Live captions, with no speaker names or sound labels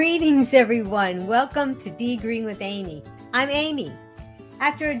Greetings, everyone. Welcome to Be Green with Amy. I'm Amy.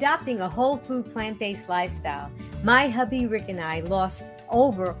 After adopting a whole food plant-based lifestyle, my hubby Rick and I lost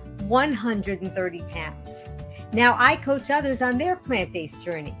over 130 pounds. Now I coach others on their plant-based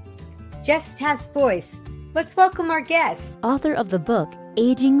journey. Just Task Voice. Let's welcome our guest. Author of the book,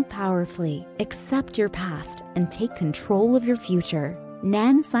 Aging Powerfully, Accept Your Past and Take Control of Your Future.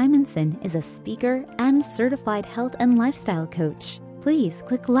 Nan Simonsen is a speaker and certified health and lifestyle coach. Please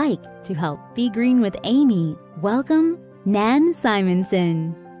click like to help Be Green with Amy. Welcome, Nan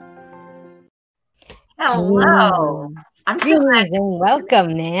Simonsen. Hello. I'm so glad to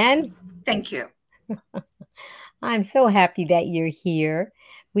welcome, Nan. Thank you. I'm so happy that you're here.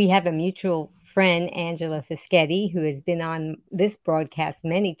 We have a mutual friend, Angela Fischetti, who has been on this broadcast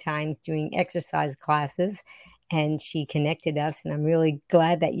many times doing exercise classes, and she connected us. And I'm really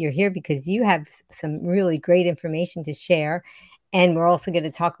glad that you're here because you have some really great information to share. And we're also going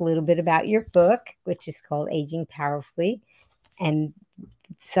to talk a little bit about your book, which is called Aging Powerfully. And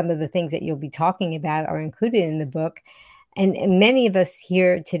some of the things that you'll be talking about are included in the book. And many of us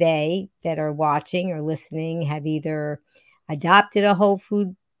here today that are watching or listening have either adopted a whole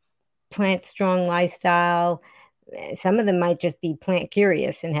food, plant strong lifestyle. Some of them might just be plant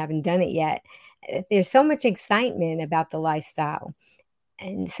curious and haven't done it yet. There's so much excitement about the lifestyle.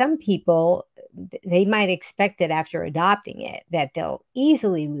 And some people, they might expect that after adopting it, that they'll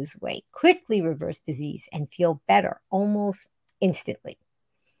easily lose weight, quickly reverse disease, and feel better almost instantly.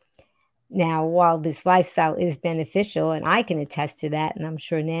 Now, while this lifestyle is beneficial, and I can attest to that, and I'm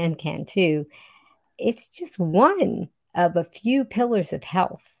sure Nan can too, it's just one of a few pillars of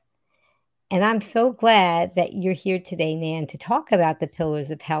health. And I'm so glad that you're here today, Nan, to talk about the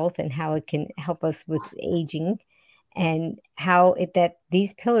pillars of health and how it can help us with aging, and how that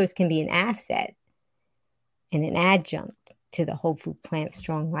these pillars can be an asset and an adjunct to the whole food plant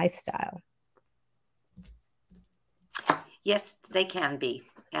strong lifestyle. Yes, they can be.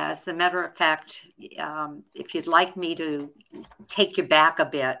 As a matter of fact, if you'd like me to take you back a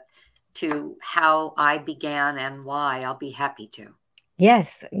bit to how I began and why, I'll be happy to.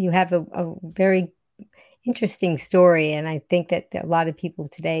 Yes, you have a very interesting story, and I think that a lot of people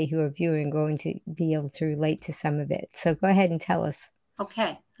today who are viewing are going to be able to relate to some of it. So go ahead and tell us.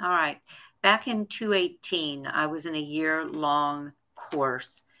 Okay. All right. Back in 2018, I was in a year-long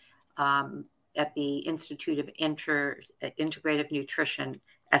course at the Institute of Integrative Nutrition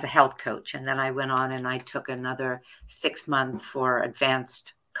as a health coach. And then I went on and I took another 6 months for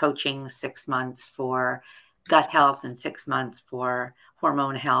advanced coaching, 6 months for gut health, and 6 months for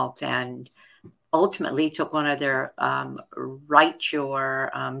hormone health, and ultimately took one of their Write Your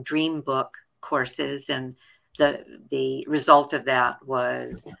Dream Book courses. And the result of that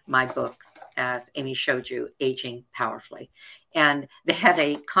was my book, as Amy showed you, Aging Powerfully. And they had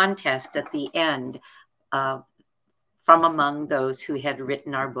a contest at the end from among those who had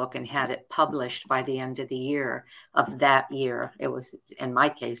written our book and had it published by the end of the year of that year. It was, in my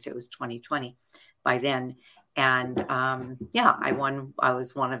case, it was 2020 by then. And I won. I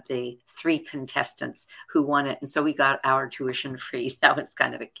was one of the 3 contestants who won it. And so we got our tuition free. That was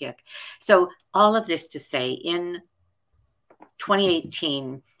kind of a kick. So all of this to say, in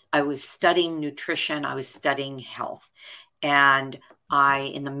 2018, I was studying nutrition. I was studying health. And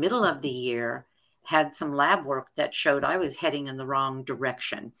in the middle of the year, had some lab work that showed I was heading in the wrong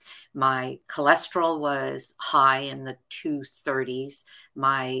direction. My cholesterol was high in the 230s.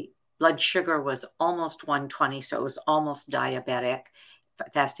 My blood sugar was almost 120, so it was almost diabetic,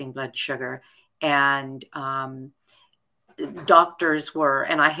 fasting blood sugar. And doctors were,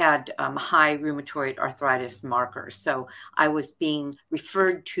 and I had high rheumatoid arthritis markers. So I was being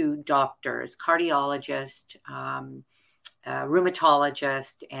referred to doctors, cardiologist,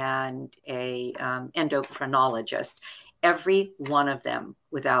 rheumatologist, and a endocrinologist, every one of them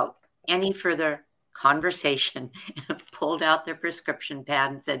without any further conversation pulled out their prescription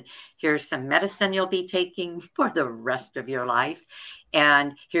pad and said, here's some medicine you'll be taking for the rest of your life.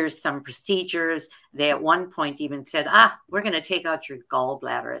 And here's some procedures. They at one point even said, we're going to take out your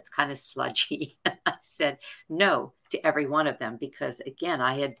gallbladder. It's kind of sludgy. I said no to every one of them because, again,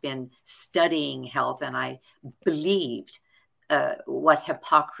 I had been studying health and I believed what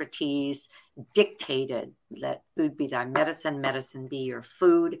Hippocrates dictated, let food be thy medicine, medicine be your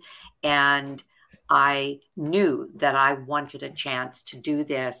food. And I knew that I wanted a chance to do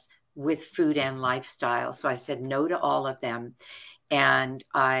this with food and lifestyle. So I said no to all of them. And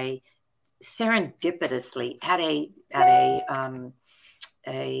I serendipitously at a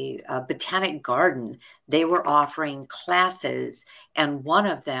a botanic garden. They were offering classes, and one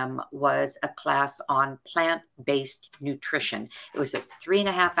of them was a class on plant-based nutrition. It was a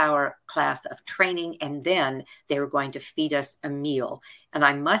 3.5 hour class of training, and then they were going to feed us a meal. And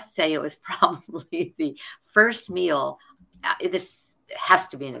I must say, it was probably the first meal. This has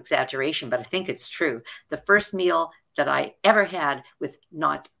to be an exaggeration, but I think it's true. The first meal that I ever had with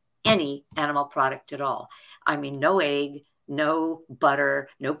not any animal product at all. I mean, no egg, no butter,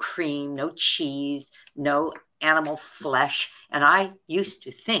 no cream, no cheese, no animal flesh. And I used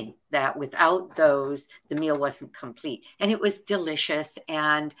to think that without those, the meal wasn't complete. And it was delicious.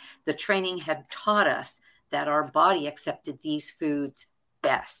 And the training had taught us that our body accepted these foods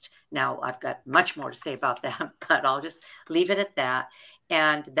best. Now, I've got much more to say about that, but I'll just leave it at that.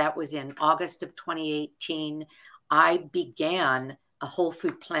 And that was in August of 2018. I began a whole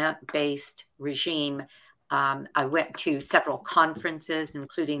food plant-based regime. I went to several conferences,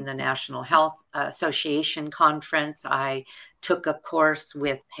 including the National Health Association conference. I took a course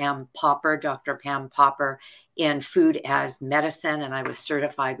with Pam Popper, Dr. Pam Popper, in food as medicine, and I was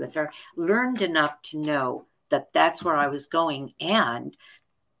certified with her. Learned enough to know that that's where I was going, and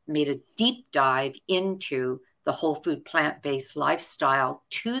made a deep dive into the whole food plant-based lifestyle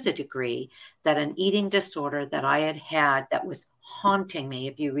to the degree that an eating disorder that I had had that was haunting me,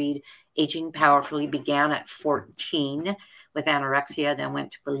 if you read Aging Powerfully, began at 14 with anorexia, then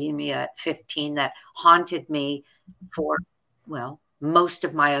went to bulimia at 15, that haunted me for, well, most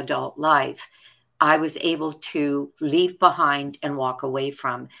of my adult life. I was able to leave behind and walk away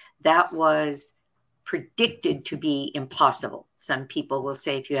from. That was predicted to be impossible. Some people will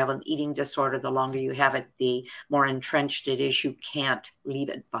say if you have an eating disorder, the longer you have it, the more entrenched it is. You can't leave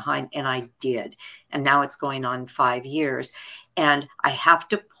it behind. And I did. And now it's going on 5 years. And I have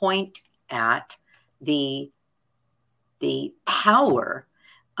to point at the power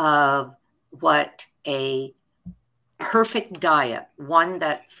of what a perfect diet, one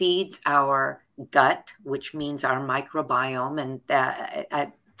that feeds our gut, which means our microbiome, and that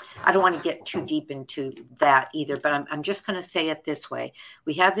I don't want to get too deep into that either, but I'm just going to say it this way.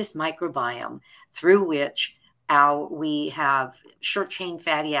 We have this microbiome through which we have short-chain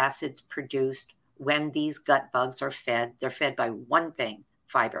fatty acids produced when these gut bugs are fed. They're fed by one thing,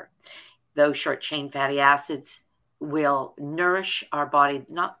 fiber. Those short-chain fatty acids will nourish our body,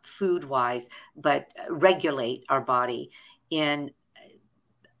 not food-wise, but regulate our body in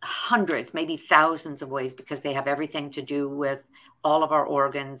hundreds, maybe thousands of ways, because they have everything to do with all of our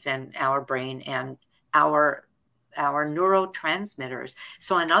organs and our brain and our neurotransmitters.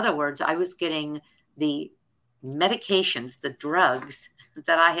 So in other words, I was getting the medications, the drugs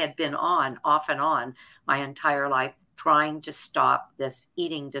that I had been on off and on my entire life, trying to stop this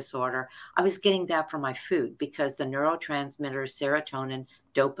eating disorder. I was getting that from my food because the neurotransmitters, serotonin,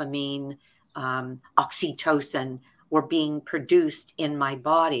 dopamine, oxytocin, were being produced in my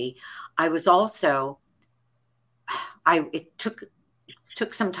body. I was also, it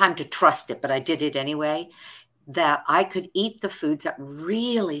took some time to trust it, but I did it anyway, that I could eat the foods that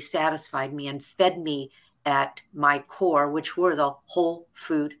really satisfied me and fed me at my core, which were the whole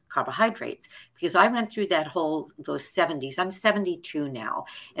food carbohydrates. Because I went through those 70s. I'm 72 now.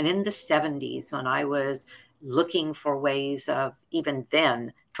 And in the 70s, when I was looking for ways of, even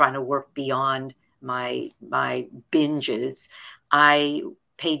then, trying to work beyond my binges, I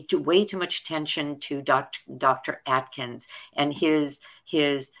paid way too much attention to Dr. Atkins and his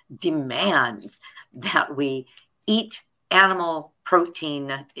demands that we eat animal protein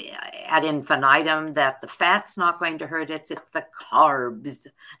ad infinitum, that the fat's not going to hurt us, it's the carbs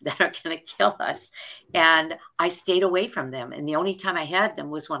that are going to kill us. And I stayed away from them. And the only time I had them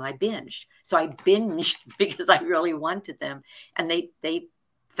was when I binged. So I binged because I really wanted them. And they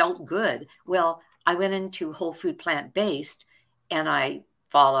felt good. Well, I went into whole food plant-based, and I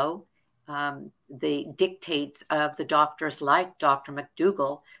follow the dictates of the doctors like Dr.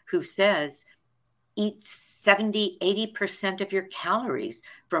 McDougall, who says, eat 70, 80% of your calories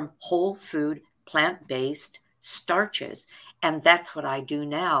from whole food plant-based starches. And that's what I do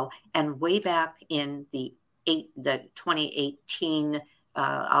now. And way back in the 2018,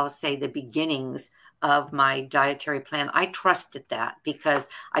 I'll say the beginnings of my dietary plan, I trusted that because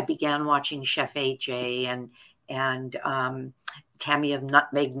I began watching Chef AJ and Tammy of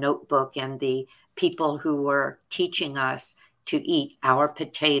Nutmeg Notebook and the people who were teaching us to eat our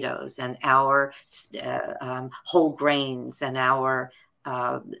potatoes and our whole grains and our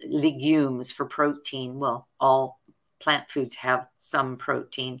legumes for protein. Well, all plant foods have some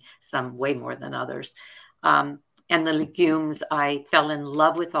protein, some way more than others. And the legumes, I fell in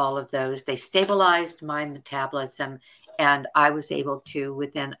love with all of those. They stabilized my metabolism, And I was able to,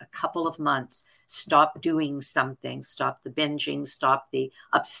 within a couple of months, stop doing something, stop the binging, stop the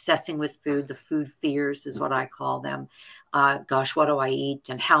obsessing with food. The food fears is what I call them. Gosh, what do I eat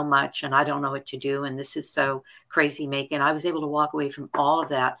and how much? And I don't know what to do. And this is so crazy making. I was able to walk away from all of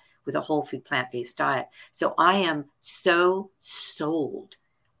that with a whole food plant-based diet. So I am so sold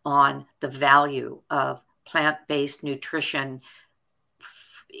on the value of plant-based nutrition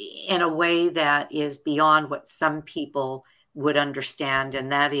in a way that is beyond what some people would understand,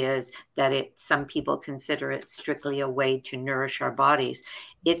 and that is that some people consider it strictly a way to nourish our bodies.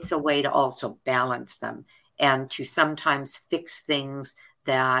 It's a way to also balance them and to sometimes fix things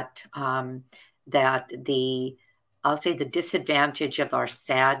that that the I'll say the disadvantage of our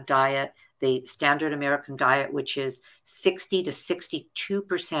SAD diet, the standard American diet, which is 60 to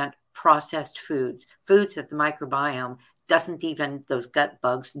 62% processed foods that the microbiome doesn't even, those gut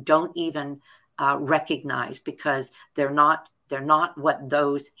bugs don't even recognize, because they're not what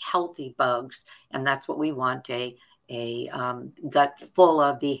those healthy bugs, and that's what we want, a gut full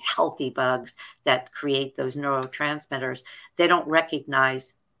of the healthy bugs that create those neurotransmitters. They don't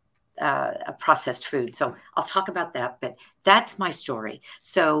recognize a processed food. So I'll talk about that, but that's my story.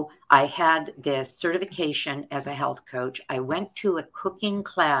 So I had this certification as a health coach. I went to a cooking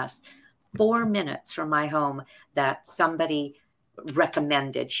class 4 minutes from my home that somebody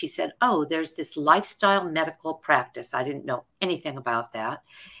recommended. She said, "Oh, there's this lifestyle medical practice." I didn't know anything about that.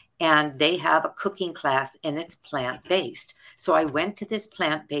 And they have a cooking class and it's plant-based. So I went to this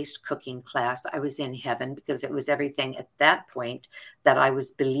plant-based cooking class. I was in heaven, because it was everything at that point that I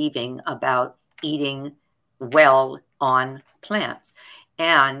was believing about eating well on plants.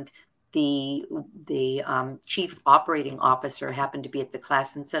 And the chief operating officer happened to be at the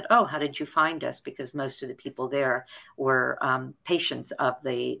class and said, "Oh, how did you find us?" Because most of the people there were patients of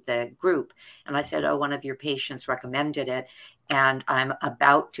the group. And I said, "Oh, one of your patients recommended it, and I'm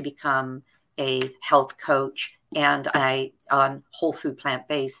about to become a health coach, and I on whole food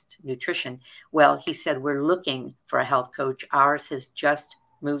plant-based nutrition." Well, he said, "We're looking for a health coach. Ours has just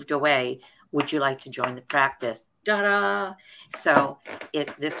moved away. Would you like to join the practice?" Ta-da! So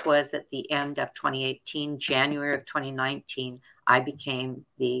this was at the end of 2018. January of 2019, I became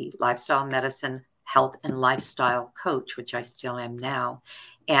the lifestyle medicine, health, and lifestyle coach, which I still am now.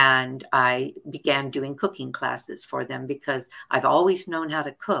 And I began doing cooking classes for them, because I've always known how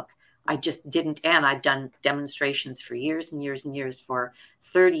to cook. I just didn't, and I'd done demonstrations for years and years and years. For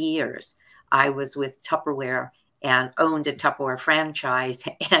 30 years, I was with Tupperware and owned a Tupperware franchise.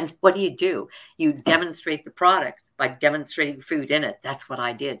 And what do? You demonstrate the product by demonstrating food in it. That's what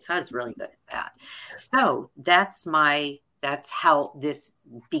I did. So I was really good at that. So that's how this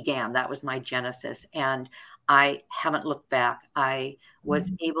began. That was my genesis. And I haven't looked back. I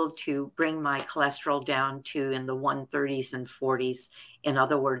was able to bring my cholesterol down to in the 130s and 40s. In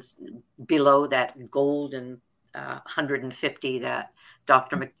other words, below that golden 150 that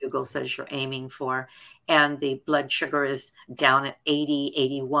Dr. McDougall says you're aiming for. And the blood sugar is down at 80,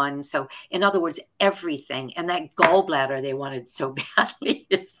 81. So in other words, everything. And that gallbladder they wanted so badly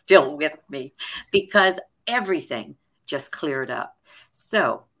is still with me, because everything just cleared up.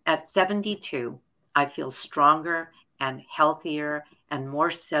 So at 72, I feel stronger and healthier and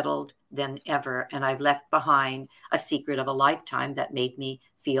more settled than ever. And I've left behind a secret of a lifetime that made me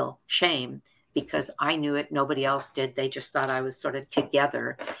feel shame, because I knew it. Nobody else did. They just thought I was sort of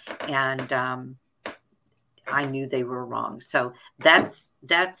together. And I knew they were wrong. So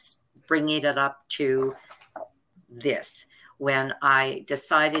that's bringing it up to this. When I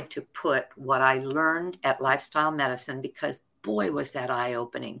decided to put what I learned at lifestyle medicine, because boy, was that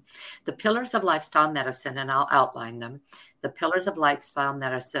eye-opening. The pillars of lifestyle medicine, and I'll outline them. The pillars of lifestyle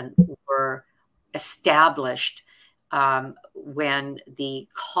medicine were established when the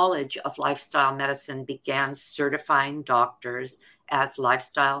College of Lifestyle Medicine began certifying doctors as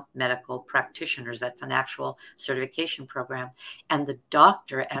lifestyle medical practitioners. That's an actual certification program. And the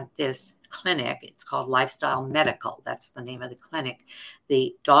doctor at this clinic, it's called Lifestyle Medical, that's the name of the clinic.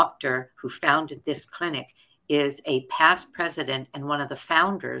 The doctor who founded this clinic is a past president and one of the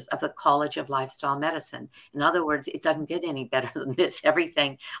founders of the College of Lifestyle Medicine. In other words, it doesn't get any better than this.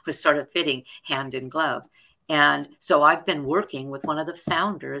 Everything was sort of fitting hand in glove. And so I've been working with one of the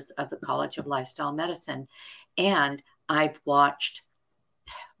founders of the College of Lifestyle Medicine, and I've watched,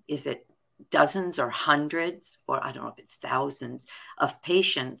 is it dozens or hundreds, or I don't know if it's thousands, of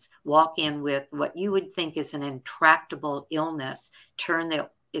patients walk in with what you would think is an intractable illness, turn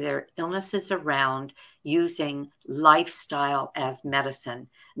their illnesses around using lifestyle as medicine,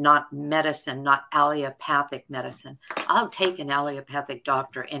 not allopathic medicine. I'll take an allopathic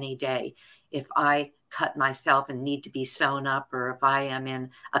doctor any day if I cut myself and need to be sewn up, or if I am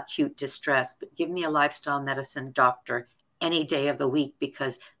in acute distress. But give me a lifestyle medicine doctor any day of the week,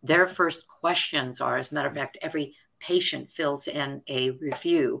 because their first questions are, as a matter of fact, every patient fills in a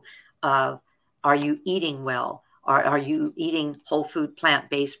review of, are you eating well? Are you eating whole food,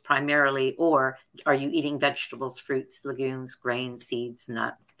 plant-based primarily, or are you eating vegetables, fruits, legumes, grains, seeds,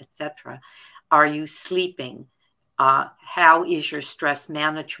 nuts, etc.? Are you sleeping? How is your stress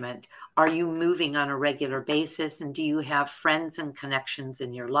management? Are you moving on a regular basis? And do you have friends and connections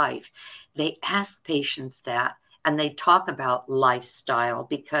in your life? They ask patients that, and they talk about lifestyle,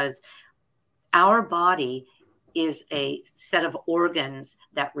 because our body is a set of organs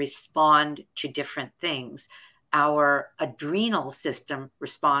that respond to different things. Our adrenal system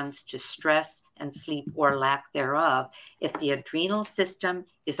responds to stress and sleep or lack thereof. If the adrenal system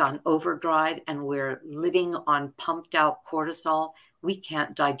is on overdrive and we're living on pumped out cortisol, we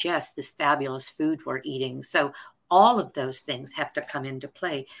can't digest this fabulous food we're eating. So all of those things have to come into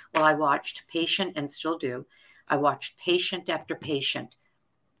play. Well, I watched patient, and still do, I watched patient after patient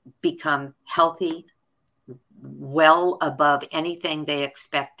become healthy, well above anything they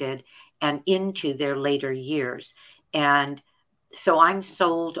expected, and into their later years. And so I'm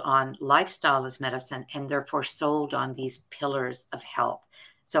sold on lifestyle as medicine, and therefore sold on these pillars of health.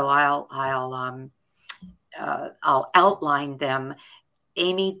 So I'll outline them.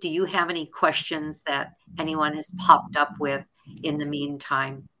 Amy, do you have any questions that anyone has popped up with in the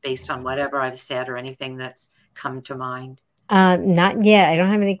meantime, based on whatever I've said or anything that's come to mind? Not yet. I don't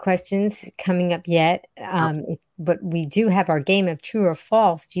have any questions coming up yet. Okay. But we do have our game of true or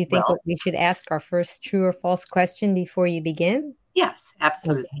false. Do you think Well, we should ask our first true or false question before you begin? yes,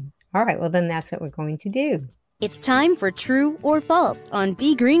 absolutely. Okay. All right. Well, then that's what we're going to do. It's time for True or False on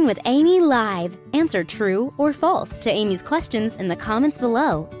Be Green with Amy Live. Answer true or false to Amy's questions in the comments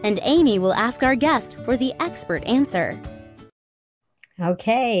below, and Amy will ask our guest for the expert answer.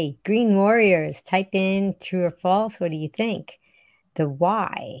 Okay. Green Warriors, type in true or false. What do you think? The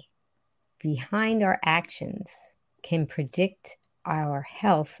why behind our actions can predict our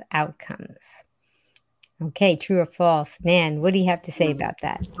health outcomes. Okay, true or false? Nan, what do you have to say about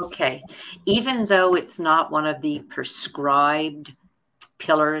that? Okay. Even though it's not one of the prescribed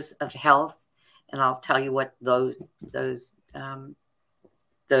pillars of health, and I'll tell you what those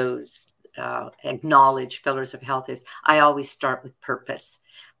acknowledged pillars of health is, I always start with purpose.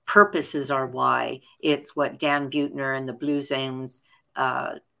 Purpose is our why. It's what Dan Buettner and the Blue Zones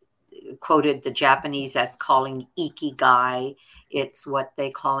quoted the Japanese as calling ikigai. It's what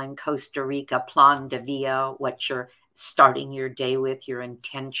they call in Costa Rica plan de vida, what you're starting your day with, your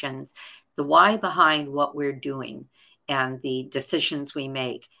intentions. The why behind what we're doing and the decisions we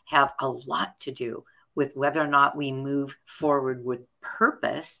make have a lot to do with whether or not we move forward with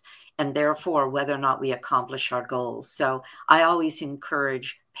purpose, and therefore whether or not we accomplish our goals. So I always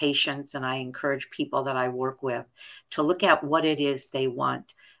encourage patients, and I encourage people that I work with, to look at what it is they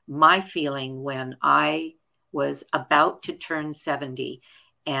want. My feeling when I was about to turn 70,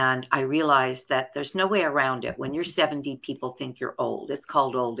 and I realized that there's no way around it. When you're 70, people think you're old. It's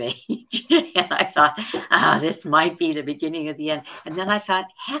called old age. And I thought, this might be the beginning of the end. And then I thought,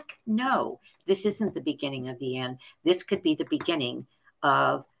 heck no, this isn't the beginning of the end. This could be the beginning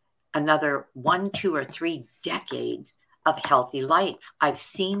of another 1, 2, or 3 decades of healthy life. I've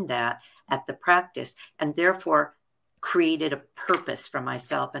seen that at the practice, and therefore created a purpose for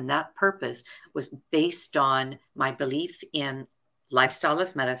myself. And that purpose was based on my belief in lifestyle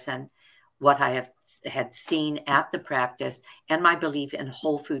as medicine, what I had seen at the practice, and my belief in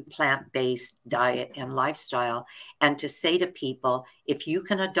whole food, plant-based diet and lifestyle. And to say to people, if you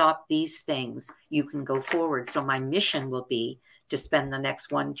can adopt these things, you can go forward. So my mission will be to spend the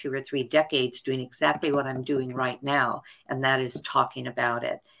next 1, 2, or 3 decades doing exactly what I'm doing right now. And that is talking about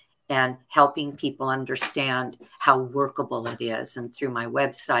it and helping people understand how workable it is. And through my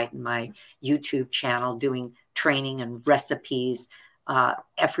website and my YouTube channel, doing training and recipes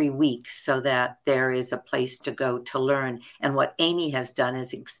every week, so that there is a place to go to learn. And what Amy has done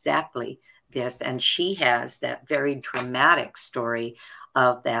is exactly this. And she has that very dramatic story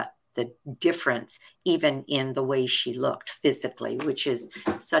of that, the difference even in the way she looked physically, which is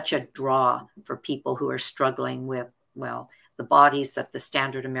such a draw for people who are struggling with, well, the bodies that the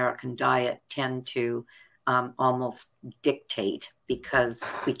standard American diet tend to almost dictate, because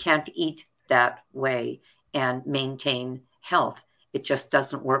we can't eat that way and maintain health. It just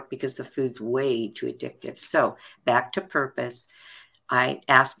doesn't work because the food's way too addictive. So back to purpose. I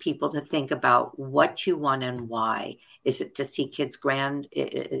ask people to think about what you want and why. Is it to see kids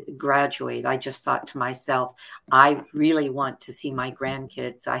graduate? I just thought to myself, I really want to see my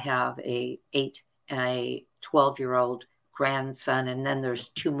grandkids. I have a 8 and a 12-year-old grandson, and then there's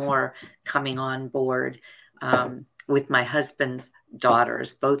 2 more coming on board with my husband's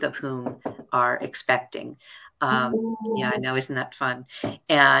daughters, both of whom are expecting. Yeah, I know, isn't that fun?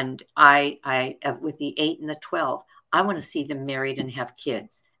 And I with the 8 and the 12, I want to see them married and have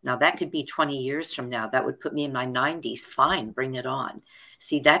kids. Now, that could be 20 years from now. That would put me in my 90s. Fine, bring it on.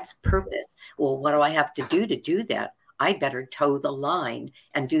 See, that's purpose. Well, what do I have to do that? I better toe the line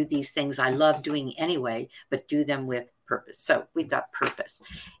and do these things I love doing anyway, but do them with purpose. So we've got purpose.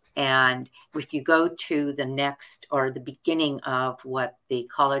 And if you go to the next or the beginning of what the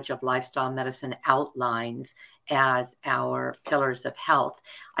College of Lifestyle Medicine outlines as our pillars of health,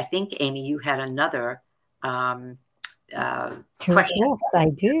 I think, Amy, you had another True or question. false? I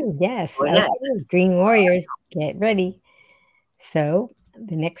do. Yes. Go Okay. ahead. Green Warriors, get ready. So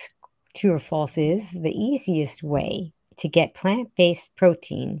the next true or false is the easiest way to get plant-based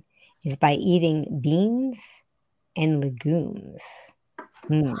protein is by eating beans and legumes.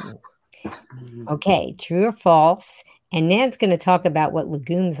 Okay, true or false? And Nan's going to talk about what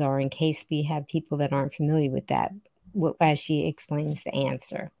legumes are in case we have people that aren't familiar with that as she explains the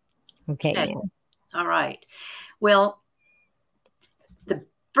answer. Okay, Okay. Nan. All right. Well, the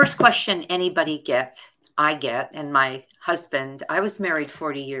first question anybody gets, I get, and my husband, I was married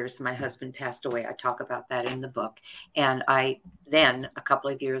 40 years. My husband passed away. I talk about that in the book. And I then, a couple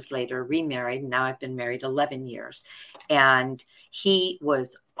of years later, remarried. Now I've been married 11 years. And he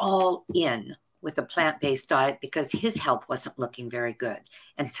was all in with a plant-based diet because his health wasn't looking very good.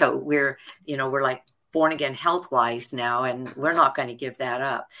 And so we're like born again health-wise now, and we're not going to give that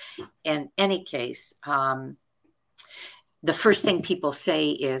up. In any case, the first thing people say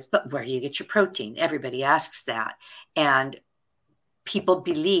is, but where do you get your protein? Everybody asks that. And people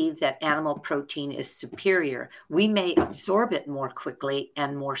believe that animal protein is superior. We may absorb it more quickly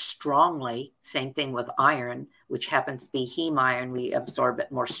and more strongly. Same thing with iron, which happens to be heme iron. We absorb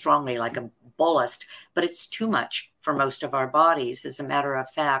it more strongly like a bolus, but it's too much for most of our bodies. As a matter of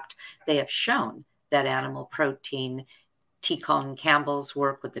fact, they have shown that animal protein, T. Colin Campbell's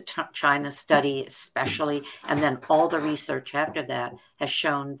work with the China study especially, and then all the research after that has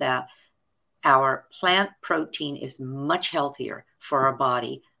shown that our plant protein is much healthier for our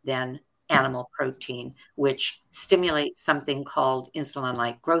body than animal protein, which stimulates something called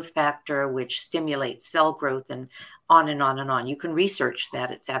insulin-like growth factor, which stimulates cell growth, and on and on and on. You can research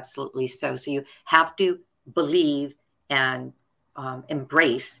that. It's absolutely so. So you have to believe and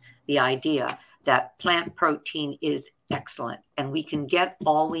embrace the idea that plant protein is excellent and we can get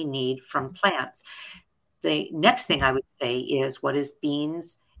all we need from plants. The next thing I would say is, what is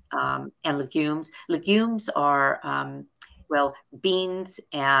beans and legumes? Legumes are, beans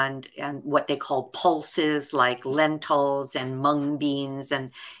and what they call pulses like lentils and mung beans.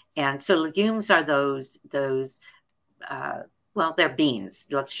 And so legumes are those they're beans.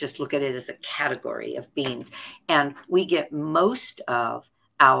 Let's just look at it as a category of beans. And we get most of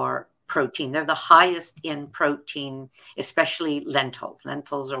our protein. They're the highest in protein, especially lentils.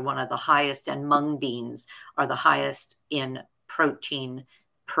 Lentils are one of the highest, and mung beans are the highest in protein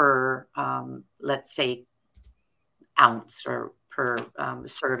per, let's say, ounce or per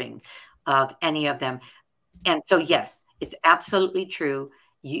serving of any of them. And so, yes, it's absolutely true.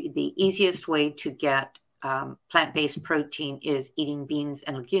 The easiest way to get plant-based protein is eating beans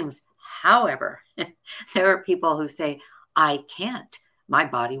and legumes. However, there are people who say, I can't. My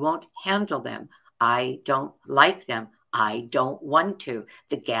body won't handle them. I don't like them. I don't want to.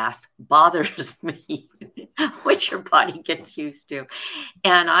 The gas bothers me, which your body gets used to.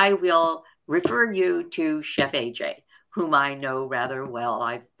 And I will refer you to Chef AJ, whom I know rather well.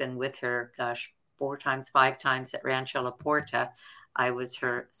 I've been with her, 4 times, 5 times at Rancho La Porta. I was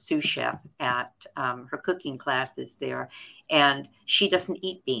her sous chef at her cooking classes there. And she doesn't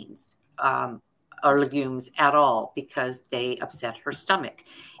eat beans or legumes at all because they upset her stomach.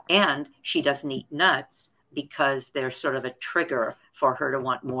 And she doesn't eat nuts because they're sort of a trigger for her to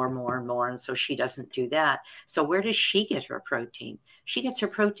want more and more and more. And so she doesn't do that. So where does she get her protein? She gets her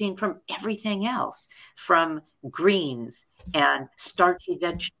protein from everything else, from greens and starchy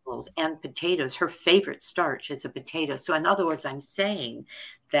vegetables and potatoes. Her favorite starch is a potato. So in other words, I'm saying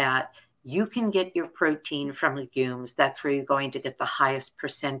that you can get your protein from legumes. That's where you're going to get the highest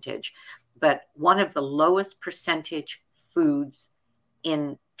percentage. But one of the lowest percentage foods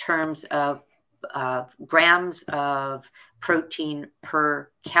in terms of grams of protein per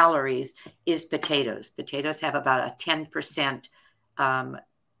calories is potatoes. Potatoes have about a 10%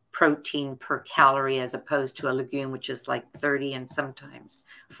 protein per calorie as opposed to a legume, which is like 30 and sometimes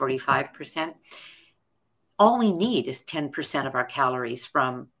 45%. All we need is 10% of our calories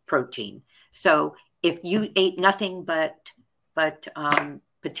from protein. So if you ate nothing but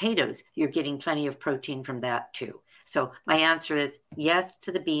potatoes, you're getting plenty of protein from that too. So my answer is yes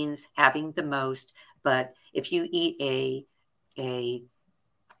to the beans having the most, but if you eat a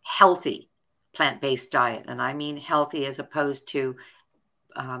healthy plant-based diet, and I mean healthy as opposed to,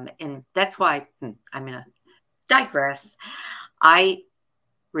 and that's why I'm going to digress. I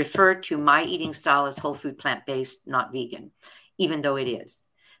refer to my eating style as whole food plant-based, not vegan, even though it is.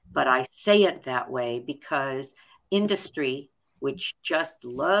 But I say it that way because industry, which just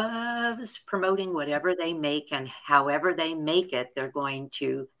loves promoting whatever they make and however they make it, they're going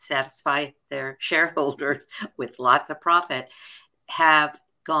to satisfy their shareholders with lots of profit, have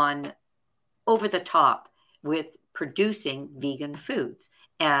gone over the top with producing vegan foods.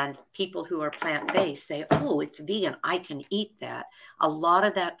 And people who are plant-based say, oh, it's vegan, I can eat that. A lot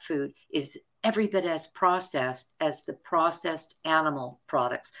of that food is every bit as processed as the processed animal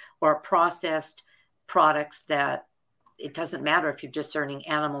products or processed products that it doesn't matter if you're discerning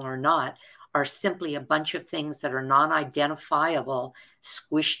animal or not, are simply a bunch of things that are non-identifiable,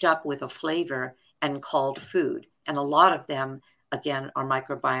 squished up with a flavor and called food. And a lot of them, again, our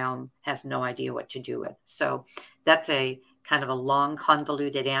microbiome has no idea what to do with. So that's a kind of a long,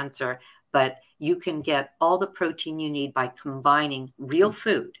 convoluted answer, but you can get all the protein you need by combining real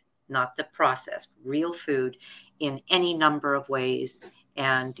food, not the processed, real food in any number of ways.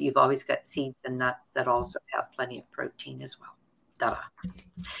 And you've always got seeds and nuts that also have plenty of protein as well.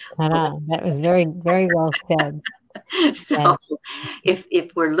 Ta-da. That was very, very well said. So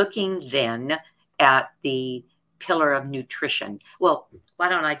if we're looking then at the pillar of nutrition, well, why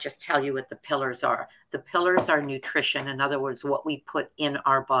don't I just tell you what the pillars are? The pillars are nutrition. In other words, what we put in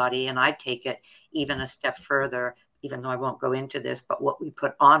our body. And I take it even a step further, even though I won't go into this, but what we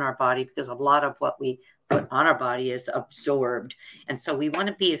put on our body, because a lot of what we put on our body is absorbed. And so we want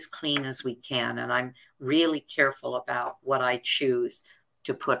to be as clean as we can. And I'm really careful about what I choose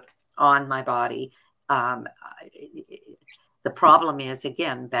to put on my body. The problem is,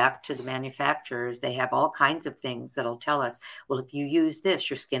 again, back to the manufacturers, they have all kinds of things that'll tell us, well, if you use this,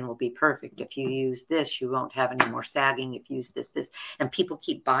 your skin will be perfect. If you use this, you won't have any more sagging. If you use this. And people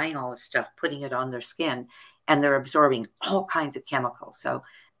keep buying all this stuff, putting it on their skin, and they're absorbing all kinds of chemicals. So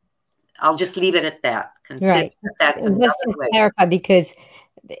I'll just leave it at that. Consider that's another Let's just way. clarify, because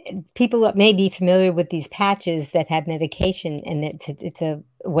people may be familiar with these patches that have medication, and it's a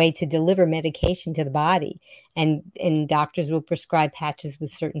way to deliver medication to the body. And doctors will prescribe patches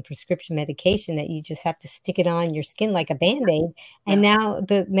with certain prescription medication that you just have to stick it on your skin like a Band-Aid. And now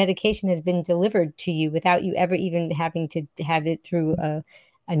the medication has been delivered to you without you ever even having to have it through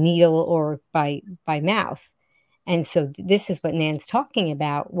a needle or by mouth. And so this is what Nan's talking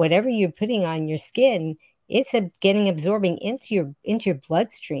about. Whatever you're putting on your skin, it's getting absorbing into your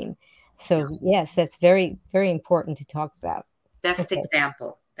bloodstream. So yes, that's very, very important to talk about. Best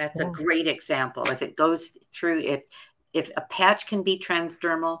example. That's a great example. If it goes through it, if a patch can be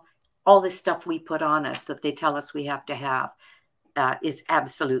transdermal, all this stuff we put on us that they tell us we have to have is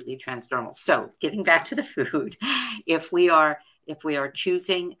absolutely transdermal. So getting back to the food, if we are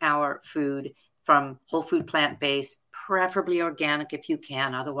choosing our food from whole food plant-based, preferably organic if you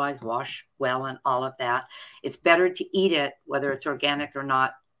can, otherwise wash well and all of that. It's better to eat it, whether it's organic or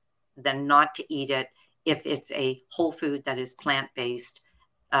not, than not to eat it if it's a whole food that is plant-based,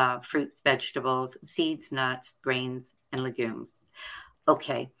 fruits, vegetables, seeds, nuts, grains, and legumes.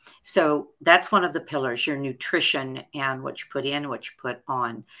 Okay, so that's one of the pillars, your nutrition and what you put in, what you put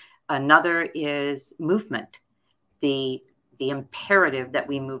on. Another is movement. The imperative that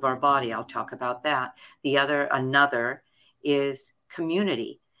we move our body. I'll talk about that. Another is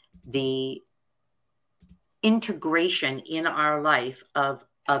community, the integration in our life of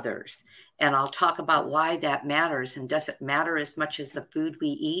others. And I'll talk about why that matters. And does it matter as much as the food we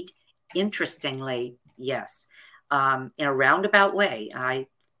eat? Interestingly, yes. In a roundabout way, I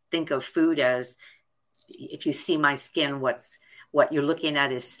think of food as, if you see my skin, what you're looking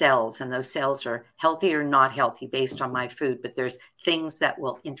at is cells, and those cells are healthy or not healthy based on my food. But there's things that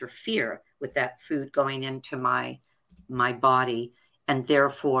will interfere with that food going into my body. And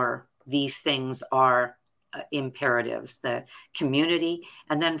therefore, these things are imperatives, the community.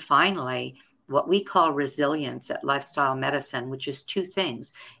 And then finally, what we call resilience at Lifestyle Medicine, which is two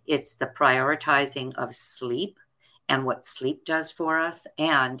things. It's the prioritizing of sleep and what sleep does for us.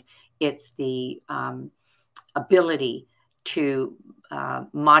 And it's the ability to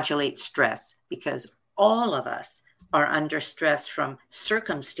modulate stress, because all of us are under stress from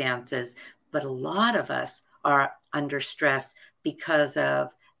circumstances, but a lot of us are under stress because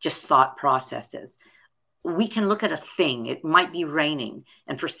of just thought processes. We can look at a thing, it might be raining,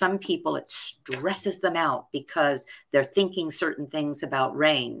 and for some people it stresses them out because they're thinking certain things about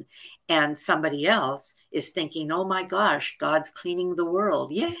rain, and somebody else is thinking, oh my gosh, God's cleaning the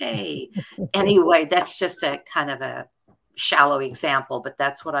world, yay. Anyway, that's just a kind of a shallow example, but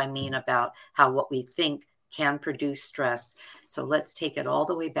that's what I mean about how what we think can produce stress. So let's take it all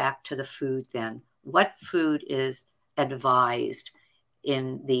the way back to the food then. What food is advised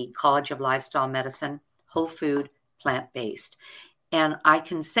in the College of Lifestyle Medicine? Whole food, plant-based. And I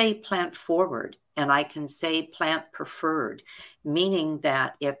can say plant forward and I can say plant preferred, meaning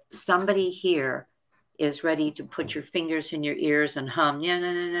that if somebody here is ready to put your fingers in your ears and hum, yeah,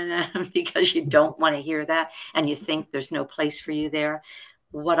 no, no, no, no, because you don't want to hear that and you think there's no place for you there.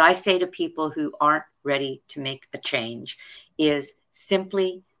 What I say to people who aren't ready to make a change is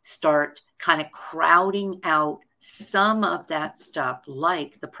simply start kind of crowding out some of that stuff,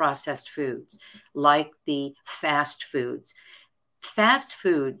 like the processed foods, like the fast foods. Fast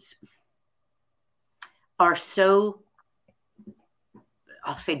foods are so,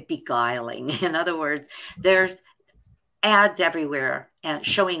 I'll say, beguiling. In other words, there's ads everywhere and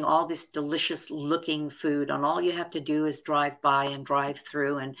showing all this delicious looking food, and all you have to do is drive by and drive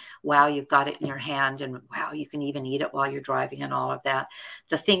through, and wow, you've got it in your hand, and wow, you can even eat it while you're driving and all of that.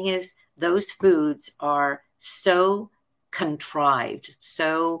 The thing is, those foods are so contrived,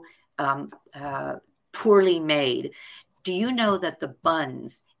 so poorly made. Do you know that the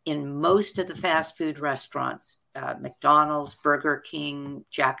buns in most of the fast food restaurants, McDonald's, Burger King,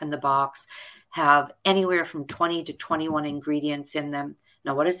 Jack in the Box, have anywhere from 20 to 21 ingredients in them?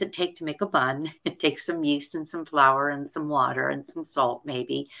 Now, what does it take to make a bun? It takes some yeast and some flour and some water and some salt,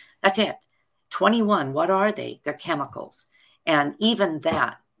 maybe. That's it. 21, what are they? They're chemicals. And even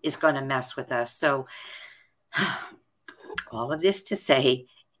that is going to mess with us. So all of this to say,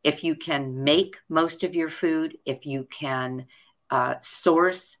 if you can make most of your food, if you can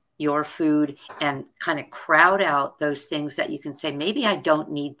source your food and kind of crowd out those things that you can say, maybe I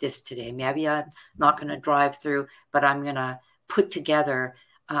don't need this today. Maybe I'm not going to drive through, but I'm going to put together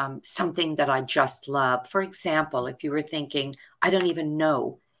something that I just love. For example, if you were thinking, I don't even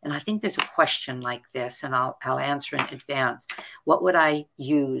know, and I think there's a question like this, and I'll answer in advance. What would I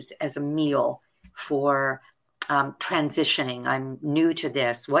use as a meal for transitioning? I'm new to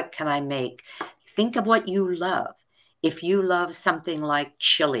this. What can I make? Think of what you love. If you love something like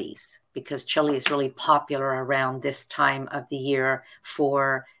chilies, because chili is really popular around this time of the year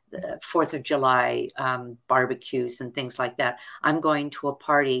for the 4th of July barbecues and things like that. I'm going to a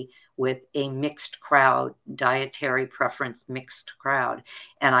party with a mixed crowd, dietary preference mixed crowd.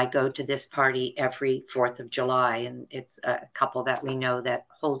 And I go to this party every 4th of July, and it's a couple that we know that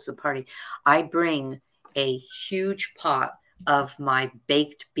holds the party. I bring a huge pot of my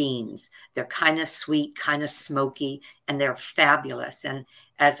baked beans. They're kind of sweet, kind of smoky, and they're fabulous. And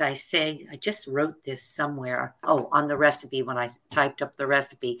as I say, I just wrote this somewhere. Oh, on the recipe, when I typed up the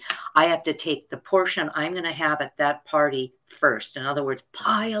recipe, I have to take the portion I'm going to have at that party first. In other words,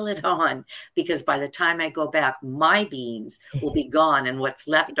 pile it on, because by the time I go back, my beans will be gone. And what's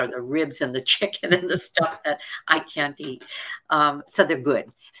left are the ribs and the chicken and the stuff that I can't eat. So they're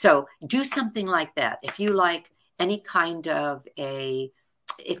good. So do something like that. If you like any kind of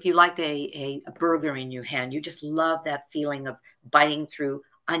if you like a burger in your hand, you just love that feeling of biting through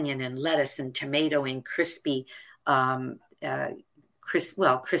onion and lettuce and tomato and crispy,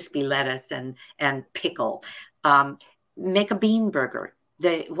 crispy lettuce and pickle. Make a bean burger.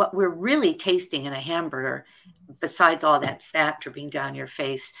 What we're really tasting in a hamburger, besides all that fat dripping down your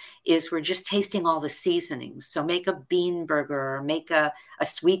face, is we're just tasting all the seasonings. So make a bean burger, or make a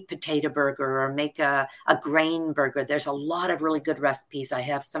sweet potato burger, or make a grain burger. There's a lot of really good recipes. I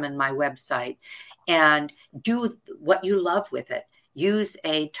have some in my website. And do what you love with it. Use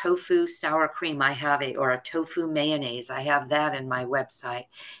a tofu sour cream. Or a tofu mayonnaise. I have that in my website.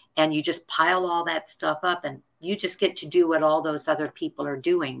 And you just pile all that stuff up, and you just get to do what all those other people are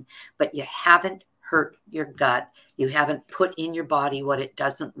doing, but you haven't hurt your gut. You haven't put in your body what it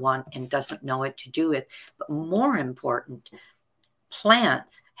doesn't want and doesn't know what to do with. But more important,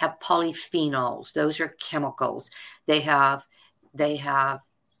 plants have polyphenols. Those are chemicals. They have polyphenols,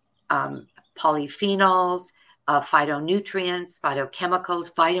 phytonutrients,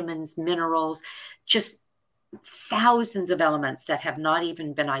 phytochemicals, vitamins, minerals, just thousands of elements that have not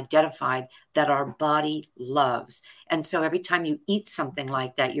even been identified that our body loves. And so every time you eat something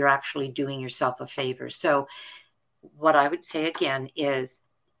like that, you're actually doing yourself a favor. So what I would say again is,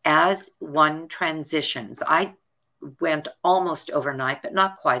 as one transitions, I went almost overnight, but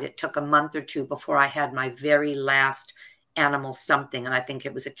not quite. It took a month or two before I had my very last animal something, and I think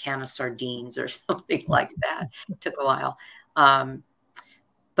it was a can of sardines or something like that. It took a while.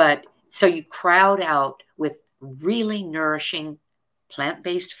 But so you crowd out with really nourishing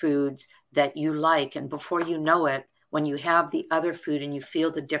plant-based foods that you like, and before you know it, when you have the other food and you feel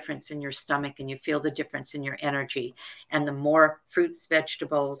the difference in your stomach and you feel the difference in your energy, and the more fruits,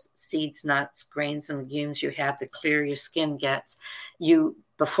 vegetables, seeds, nuts, grains, and legumes you have, the clearer your skin gets. You,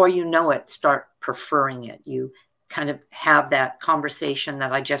 before you know it, start preferring it. You kind of have that conversation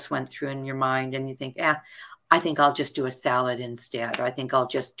that I just went through in your mind, and you think, I think I'll just do a salad instead, or I think I'll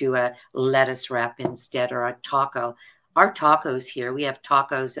just do a lettuce wrap instead, or a taco. Our tacos here, we have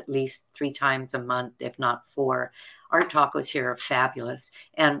tacos at least 3 times a month, if not 4. Our tacos here are fabulous.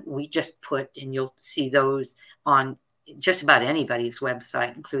 And we just put, and you'll see those on just about anybody's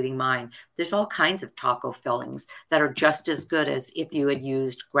website, including mine. There's all kinds of taco fillings that are just as good as if you had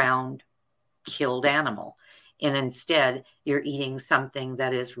used ground killed animal. And instead, you're eating something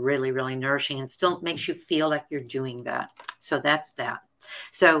that is really, really nourishing and still makes you feel like you're doing that. So that's that.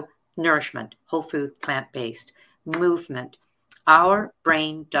 So nourishment, whole food, plant-based. Movement. Our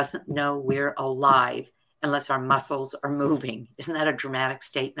brain doesn't know we're alive unless our muscles are moving. Isn't that a dramatic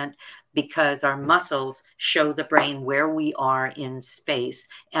statement? Because our muscles show the brain where we are in space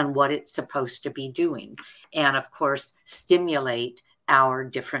and what it's supposed to be doing. And of course, stimulate our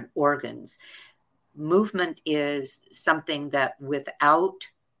different organs. Movement is something that without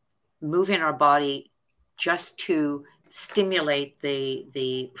moving our body just to stimulate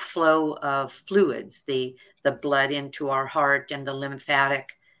the flow of fluids, the blood into our heart and the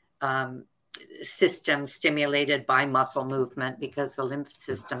lymphatic system stimulated by muscle movement, because the lymph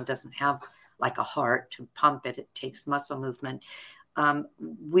system doesn't have like a heart to pump it. It takes muscle movement.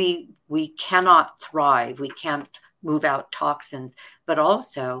 We cannot thrive. We can't move out toxins, but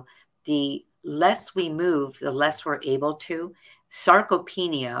also the less we move, the less we're able to.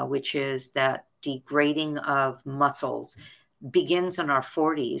 Sarcopenia, which is that degrading of muscles, begins in our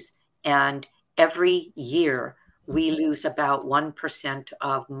 40s. And every year we lose about 1%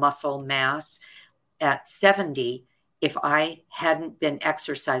 of muscle mass. At 70, if I hadn't been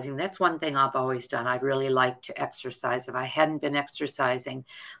exercising, that's one thing I've always done. I really like to exercise. If I hadn't been exercising,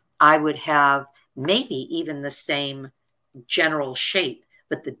 I would have maybe even the same general shape,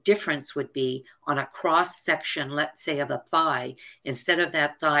 but the difference would be on a cross section, let's say, of a thigh. Instead of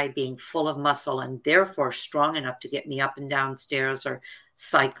that thigh being full of muscle and therefore strong enough to get me up and down stairs or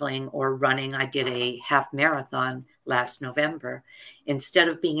cycling or running. I did a half marathon last November. Instead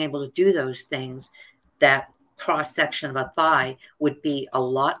of being able to do those things, that cross section of a thigh would be a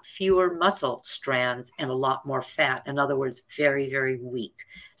lot fewer muscle strands and a lot more fat. In other words, very, very weak.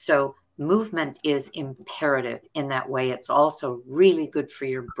 So movement is imperative in that way. It's also really good for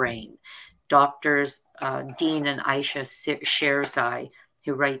your brain. Doctors Dean and Aisha Sherzai,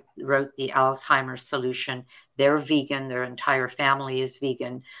 who wrote the Alzheimer's solution, they're vegan. Their entire family is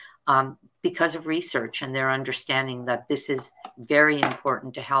vegan because of research and their understanding that this is very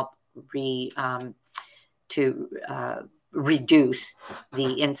important to help reduce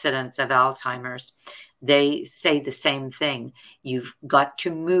the incidence of Alzheimer's. They say the same thing. You've got to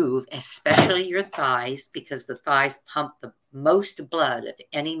move, especially your thighs, because the thighs pump the most blood of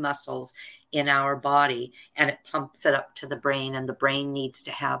any muscles in our body, and it pumps it up to the brain, and the brain needs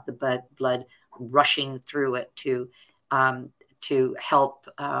to have the blood rushing through it to help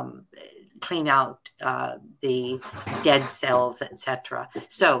clean out the dead cells, etc.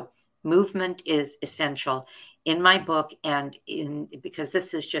 So movement is essential. In my book, and because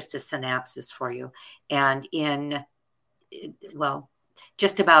this is just a synopsis for you, and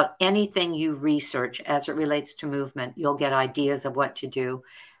just about anything you research as it relates to movement, you'll get ideas of what to do.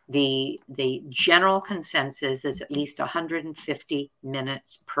 The general consensus is at least 150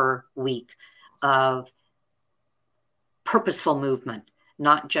 minutes per week of purposeful movement,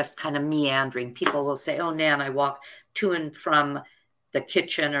 not just kind of meandering. People will say, oh, Nan, I walk to and from the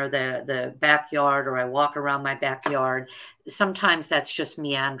kitchen or the backyard, or I walk around my backyard. Sometimes that's just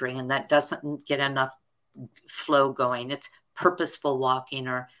meandering, and that doesn't get enough flow going. It's purposeful walking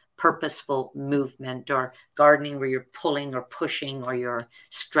or purposeful movement, or gardening where you're pulling or pushing or you're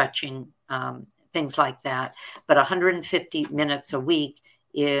stretching, things like that. But 150 minutes a week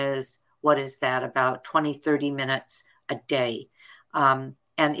is, what is that, about 20, 30 minutes a day. And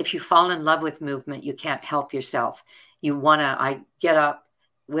if you fall in love with movement, you can't help yourself. I get up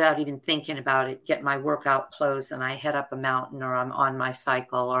without even thinking about it, get my workout clothes, and I head up a mountain, or I'm on my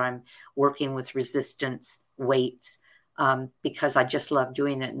cycle, or I'm working with resistance weights, because I just love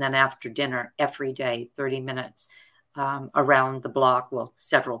doing it. And then after dinner, every day, 30 minutes, around the block, well,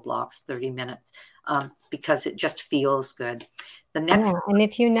 several blocks, 30 minutes, because it just feels good. The Yeah, next, and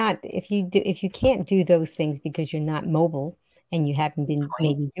if you can't do those things because you're not mobile and you haven't been point,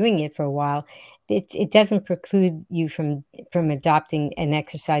 maybe doing it for a while, it doesn't preclude you from adopting an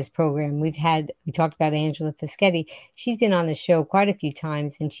exercise program. We talked about Angela Fischetti. She's been on the show quite a few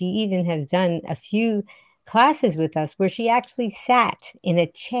times, and she even has done a few classes with us where she actually sat in a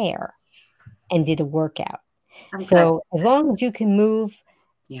chair and did a workout. I'm glad. So as long as you can move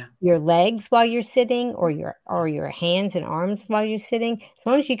Yeah, your legs while you're sitting or your hands and arms while you're sitting, as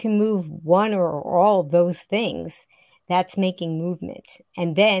long as you can move one or all of those things, that's making movement.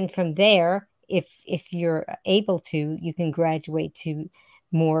 And then from there, if you're able to, you can graduate to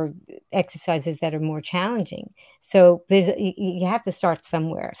more exercises that are more challenging. So you have to start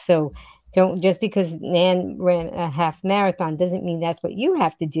somewhere. So don't, just because Nan ran a half marathon doesn't mean that's what you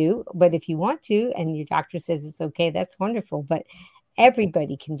have to do. But if you want to, and your doctor says it's okay, that's wonderful. But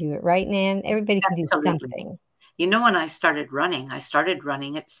everybody can do it, right, Nan? Everybody can do absolutely. something. You know, when I started running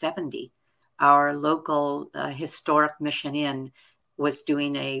at 70. Our local historic Mission Inn was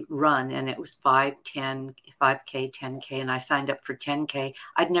doing a run, and it was 5K, 10K, and I signed up for 10K.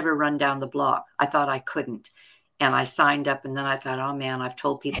 I'd never run down the block. I thought I couldn't. And I signed up, and then I thought, oh man, I've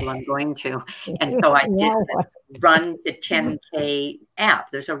told people I'm going to. And so I did Now what? this run to 10K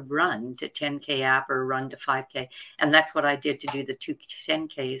app. There's a run to 10K app or run to 5K. And that's what I did to do the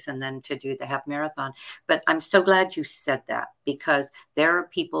 10Ks and then to do the half marathon. But I'm so glad you said that, because there are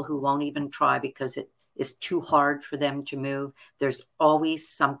people who won't even try because it is too hard for them to move. There's always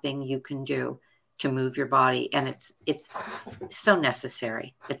something you can do to move your body, and it's so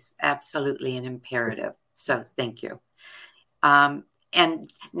necessary. It's absolutely an imperative. So thank you.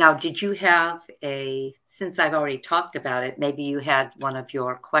 And now, did you have since I've already talked about it, maybe you had one of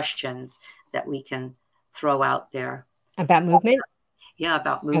your questions that we can throw out there. About movement? Yeah,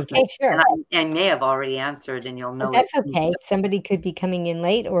 about Okay, movement. And sure. I may have already answered, and you'll But know it. that's okay. Somebody could be coming in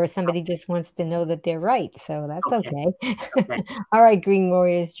late, or somebody just wants to know that they're right. So that's Okay. okay. Okay. All right, Green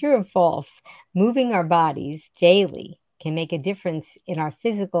Warriors, true or false? Moving our bodies daily can make a difference in our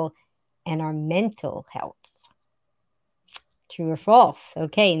physical and our mental health. True or false?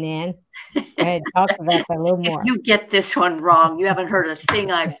 Okay, Nan. Go ahead, talk about that a little If more. you get this one wrong, you haven't heard a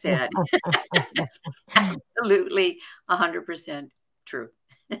thing I've said. It's absolutely 100% true.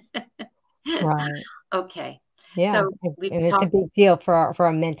 Right. Okay. Yeah, So we've and it's a talked big deal for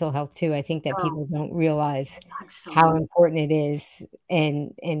our mental health too. I think that oh, people don't realize how absolutely. important it is,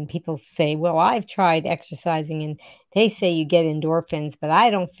 and people say, "Well, I've tried exercising, and they say you get endorphins, but I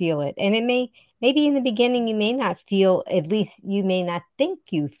don't feel it." And maybe in the beginning you may not feel, at least you may not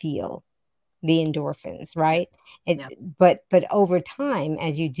think you feel the endorphins, right? Yeah. But over time,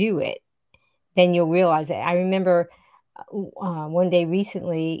 as you do it, then you'll realize it. I remember one day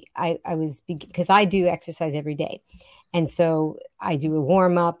recently, I was, because I do exercise every day. And so I do a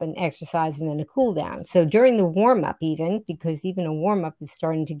warm up and exercise and then a cool down. So during the warm up, because even a warm up is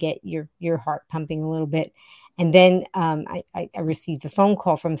starting to get your heart pumping a little bit. And then I received a phone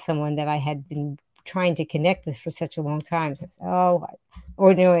call from someone that I had been trying to connect with for such a long time. So I said, oh,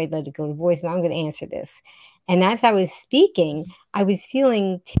 ordinarily I'd let it go to voicemail. I'm going to answer this. And as I was speaking, I was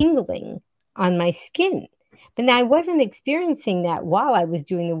feeling tingling on my skin. But now I wasn't experiencing that while I was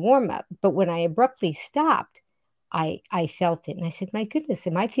doing the warm up. But when I abruptly stopped, I felt it. And I said, my goodness,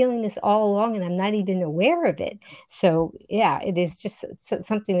 am I feeling this all along and I'm not even aware of it? So, yeah, it is just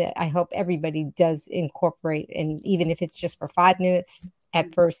something that I hope everybody does incorporate. And even if it's just for 5 minutes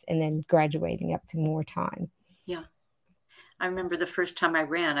at first and then graduating up to more time. Yeah. I remember the first time I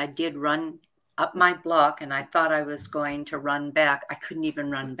ran, I did run up my block and I thought I was going to run back. I couldn't even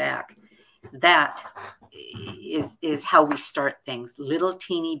run back. That is how we start things, little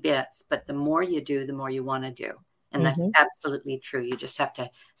teeny bits, but the more you do, the more you want to do. And that's Mhm. absolutely true. You just have to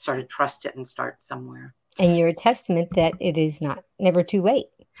sort of trust it and start somewhere. And you're a testament that it is never too late.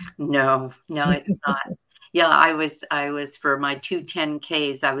 No, no, it's not. Yeah, I was for my 2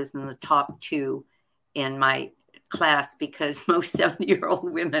 10Ks, I was in the top two in my class because most 70-year-old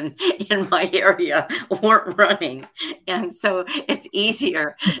women in my area weren't running. And so it's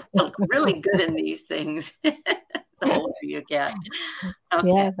easier to look really good in these things the older you get. Okay.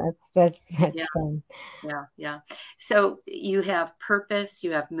 Yeah, that's Yeah, fun. yeah, yeah. So you have purpose,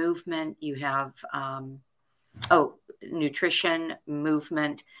 you have movement, you have nutrition,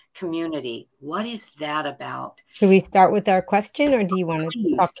 movement, community. What is that about? Should we start with our question, or do you want to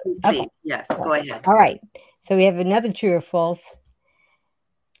Please, talk? please, Okay. please. Yes, So, go ahead. all right. So we have another true or false.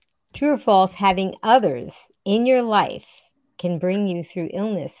 True or false, having others in your life can bring you through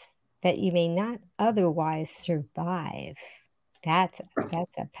illness that you may not otherwise survive. That's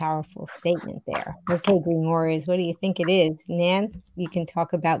a powerful statement there. Okay, Green Warriors, what do you think it is? Nan, you can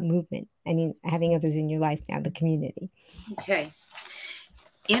talk about movement. I mean, having others in your life now, the community. Okay.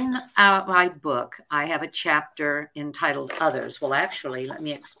 In my book, I have a chapter entitled Others. Well, actually, let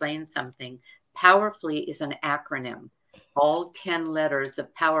me explain something. Powerfully is an acronym. All 10 letters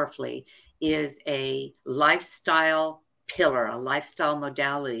of Powerfully is a lifestyle pillar, a lifestyle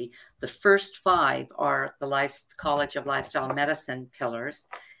modality. The first 5 are the College of Lifestyle Medicine pillars: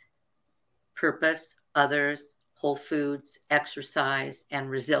 purpose, others, whole foods, exercise, and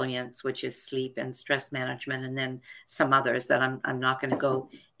resilience, which is sleep and stress management, and then some others that I'm not going to go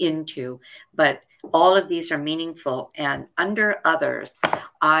into. But all of these are meaningful. And under others,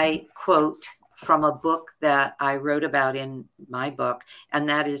 I quote from a book that I wrote about in my book, and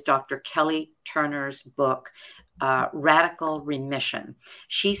that is Dr. Kelly Turner's book, Radical Remission.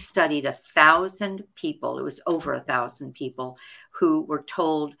 She studied 1,000 people. It was over 1,000 people who were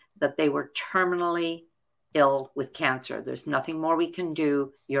told that they were terminally ill with cancer. There's nothing more we can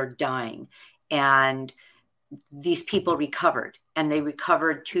do. You're dying. And these people recovered, and they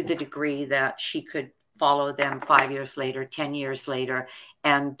recovered to the degree that she could follow them 5 years later, 10 years later,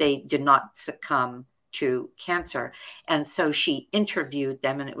 and they did not succumb to cancer. And so she interviewed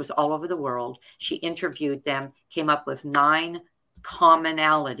them, and it was all over the world. She interviewed them, came up with 9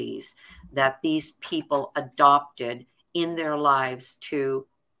 commonalities that these people adopted in their lives to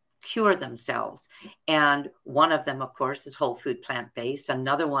cure themselves. And one of them, of course, is whole food, plant-based.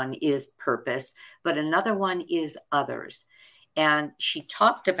 Another one is purpose, but another one is others. And she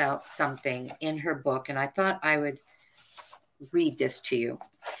talked about something in her book, and I thought I would read this to you.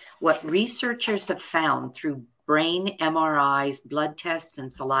 What researchers have found through brain MRIs, blood tests,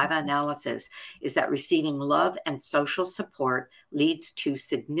 and saliva analysis is that receiving love and social support leads to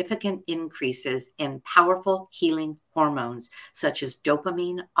significant increases in powerful healing hormones such as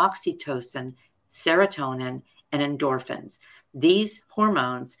dopamine, oxytocin, serotonin, and endorphins. These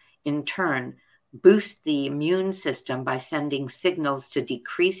hormones, in turn, boost the immune system by sending signals to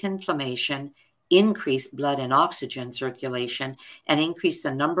decrease inflammation, increase blood and oxygen circulation, and increase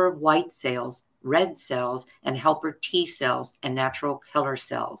the number of white cells, red cells, and helper T cells and natural killer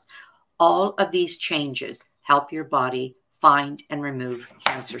cells. All of these changes help your body find and remove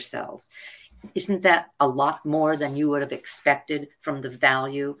cancer cells. Isn't that a lot more than you would have expected from the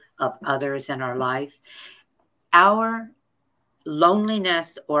value of others in our life? Our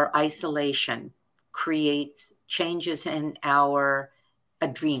loneliness or isolation creates changes in our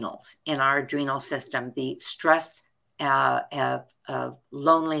adrenals, in our adrenal system. The stress of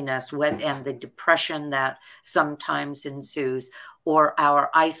loneliness and the depression that sometimes ensues, or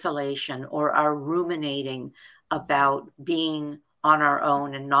our isolation, or our ruminating about being on our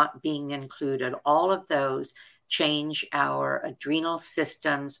own and not being included, all of those change our adrenal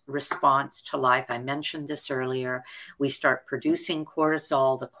system's response to life. I mentioned this earlier. We start producing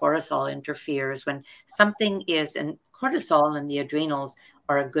cortisol. The cortisol interferes when something is, and cortisol and the adrenals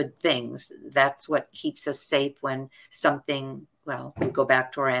are good things. That's what keeps us safe when something, well, we go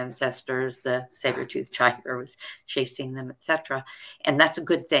back to our ancestors, the saber-toothed tiger was chasing them, etc. And that's a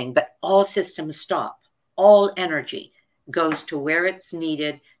good thing. But all systems stop. All energy goes to where it's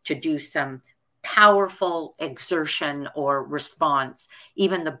needed to do some powerful exertion or response.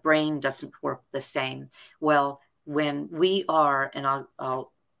 Even the brain doesn't work the same. Well, when we are, and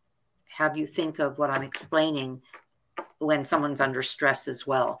I'll have you think of what I'm explaining when someone's under stress as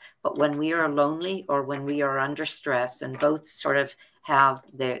well. But when we are lonely or when we are under stress, and both sort of have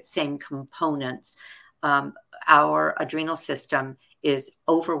the same components, our adrenal system is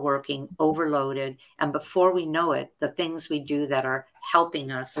overworking, overloaded. And before we know it, the things we do that are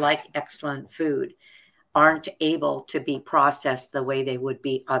helping us, like excellent food, aren't able to be processed the way they would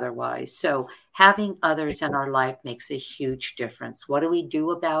be otherwise. So having others in our life makes a huge difference. What do we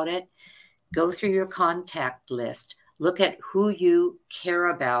do about it? Go through your contact list. Look at who you care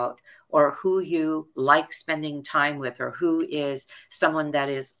about, or who you like spending time with, or who is someone that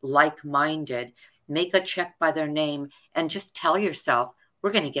is like-minded. Make a check by their name and just tell yourself,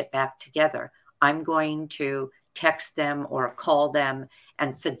 we're going to get back together. I'm going to text them or call them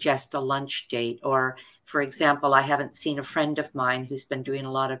and suggest a lunch date. Or, for example, I haven't seen a friend of mine who's been doing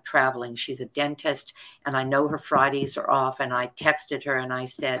a lot of traveling. She's a dentist, and I know her Fridays are off. And I texted her and I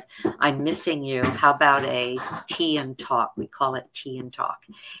said, I'm missing you. How about a tea and talk? We call it tea and talk.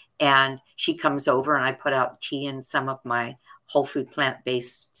 And she comes over, and I put out tea and some of my whole food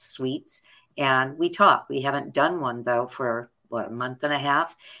plant-based sweets. And we talk. We haven't done one, though, for a month and a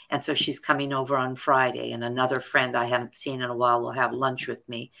half. And so she's coming over on Friday, and another friend I haven't seen in a while will have lunch with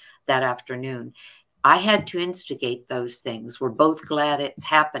me that afternoon. I had to instigate those things. We're both glad it's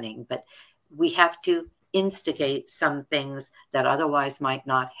happening, but we have to instigate some things that otherwise might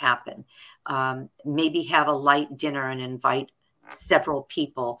not happen. Maybe have a light dinner and invite several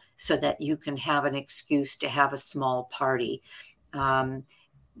people so that you can have an excuse to have a small party.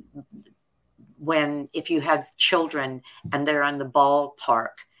 If you have children and they're on the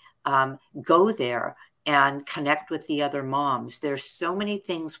ballpark, go there and connect with the other moms. There's so many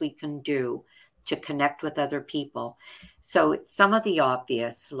things we can do to connect with other people. So it's some of the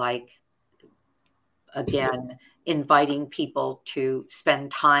obvious, like, again, inviting people to spend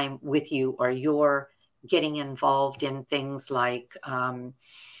time with you, or you're getting involved in things like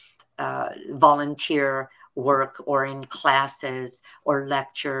volunteer work, or in classes or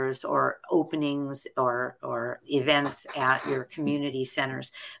lectures or openings or events at your community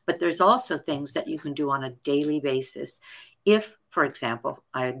centers. But there's also things that you can do on a daily basis. If, for example,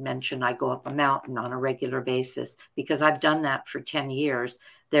 I had mentioned I go up a mountain on a regular basis because I've done that for 10 years.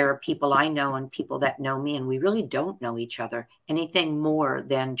 There are people I know and people that know me, and we really don't know each other anything more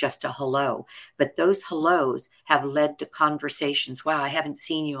than just a hello. But those hellos have led to conversations. Wow, I haven't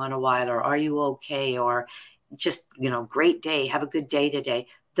seen you in a while, or are you okay? Or just, great day. Have a good day today.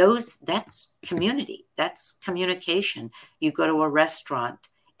 That's community. That's communication. You go to a restaurant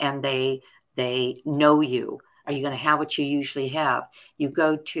and they know you. Are you going to have what you usually have? You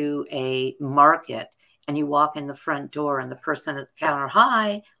go to a market and you walk in the front door and the person at the counter,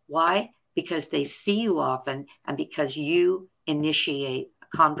 hi. Why? Because they see you often, and because you initiate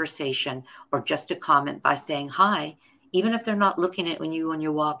a conversation or just a comment by saying hi. Even if they're not looking at when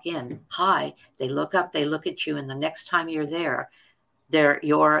you walk in, hi, they look up, they look at you, and the next time you're there, they're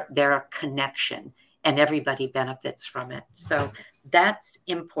a connection, and everybody benefits from it. So that's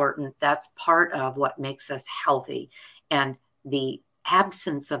important. That's part of what makes us healthy. And the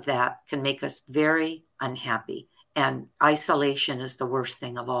absence of that can make us very unhappy. And isolation is the worst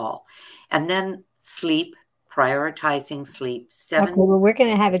thing of all. And then sleep, prioritizing sleep. Okay, well, we're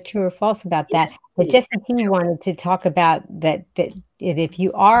going to have a true or false about that. Yes, But please. Jesse T wanted to talk about that if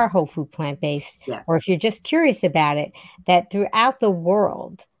you are whole food plant-based, Yes. or if you're just curious about it, that throughout the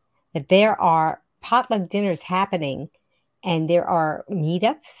world, that there are potluck dinners happening, and there are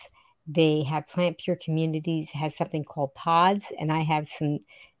meetups. They have Plant Pure Communities has something called pods, and I have some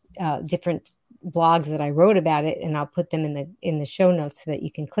different blogs that I wrote about it, and I'll put them in the show notes so that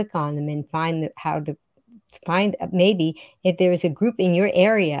you can click on them and find how to find maybe if there is a group in your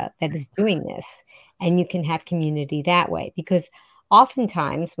area that is doing this, and you can have community that way. Because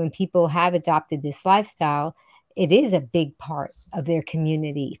oftentimes when people have adopted this lifestyle, it is a big part of their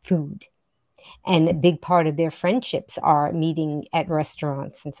community food, and a big part of their friendships are meeting at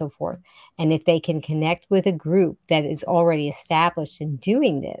restaurants and so forth. And if they can connect with a group that is already established in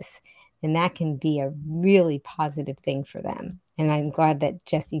doing this, then that can be a really positive thing for them. And I'm glad that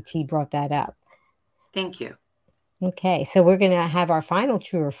Jesse T brought that up. Thank you. Okay, so we're going to have our final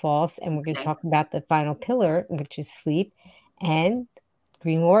true or false, and we're going to Okay. talk about the final pillar, which is sleep. And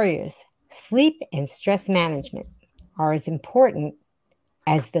Green Warriors, sleep and stress management are as important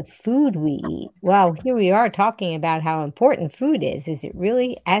as the food we eat. Well, here we are talking about how important food is. Is it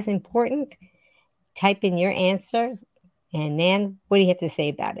really as important? Type in your answers. And Nan, what do you have to say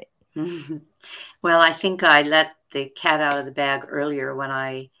about it? Well, I think I let the cat out of the bag earlier when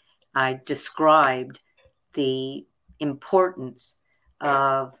I described the importance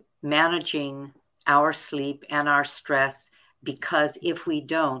of managing our sleep and our stress, because if we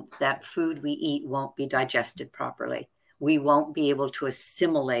don't, that food we eat won't be digested properly. We won't be able to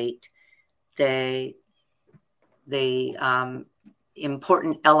assimilate the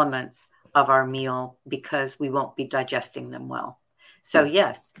important elements of our meal, because we won't be digesting them well. So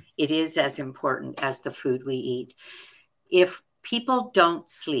yes, it is as important as the food we eat. If people don't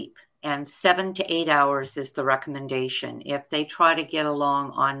sleep, and 7 to 8 hours is the recommendation, if they try to get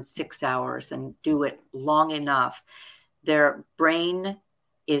along on 6 hours and do it long enough, their brain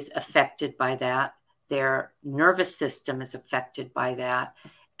is affected by that. Their nervous system is affected by that.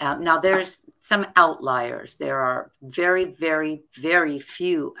 Now, there's some outliers. There are very, very, very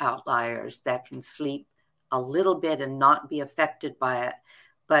few outliers that can sleep a little bit and not be affected by it.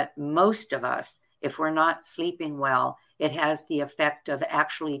 But most of us, if we're not sleeping well, it has the effect of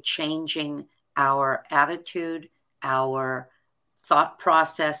actually changing our attitude, our thought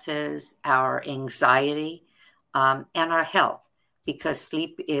processes, our anxiety, and our health, because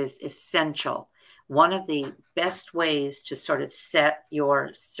sleep is essential. One of the best ways to sort of set your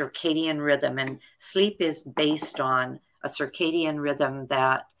circadian rhythm, and sleep is based on a circadian rhythm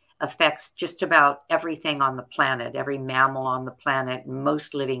that affects just about everything on the planet, every mammal on the planet,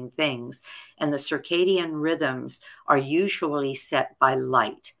 most living things. And the circadian rhythms are usually set by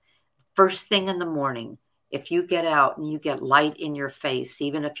light. First thing in the morning, if you get out and you get light in your face,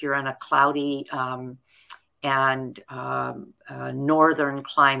 even if you're in a cloudy northern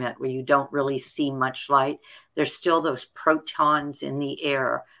climate where you don't really see much light, there's still those protons in the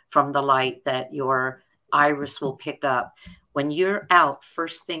air from the light that your iris will pick up. When you're out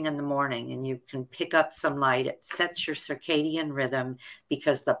first thing in the morning and you can pick up some light, it sets your circadian rhythm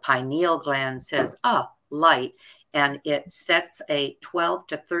because the pineal gland says, light. And it sets a 12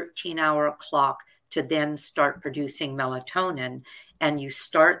 to 13 hour clock to then start producing melatonin. And you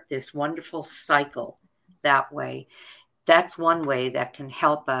start this wonderful cycle that way. That's one way that can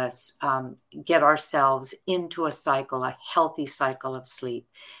help us get ourselves into a cycle, a healthy cycle of sleep.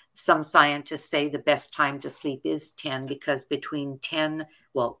 Some scientists say the best time to sleep is 10 because between 10,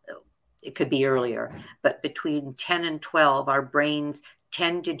 well, it could be earlier, but between 10 and 12, our brains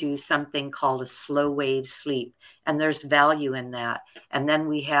tend to do something called a slow wave sleep. And there's value in that. And then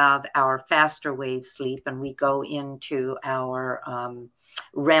we have our faster wave sleep and we go into our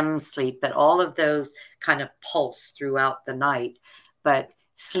REM sleep, but all of those kind of pulse throughout the night. But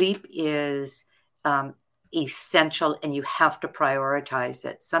sleep is essential and you have to prioritize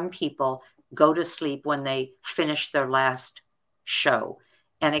it. Some people go to sleep when they finish their last show,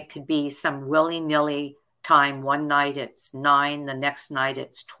 and it could be some willy-nilly time. One night it's 9, the next night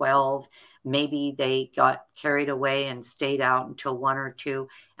it's 12. Maybe they got carried away and stayed out until 1 or 2,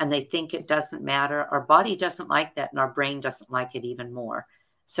 and they think it doesn't matter. Our body doesn't like that, and our brain doesn't like it even more.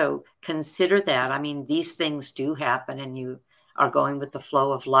 So consider that. I mean, these things do happen, and you are going with the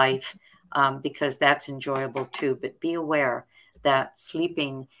flow of life because that's enjoyable too. But be aware that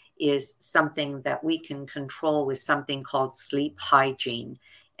sleeping is something that we can control with something called sleep hygiene.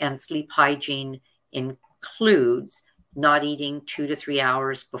 And sleep hygiene includes not eating 2 to 3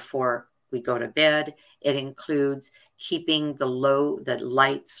 hours before we go to bed. It includes keeping the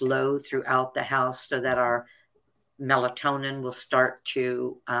lights low throughout the house so that our melatonin will start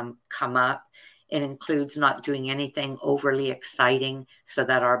to come up. It includes not doing anything overly exciting so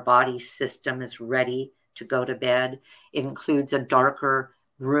that our body system is ready to go to bed. It includes a darker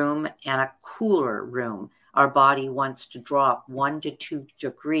room and a cooler room. Our body wants to drop 1 to 2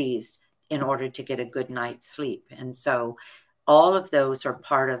 degrees in order to get a good night's sleep. And so all of those are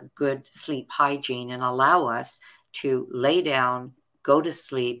part of good sleep hygiene and allow us to lay down, go to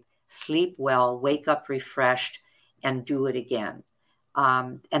sleep, sleep well, wake up refreshed, and do it again.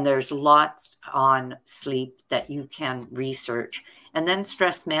 And there's lots on sleep that you can research. And then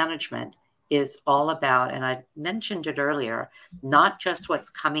stress management is all about, and I mentioned it earlier, not just what's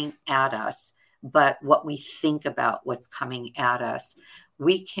coming at us, but what we think about what's coming at us.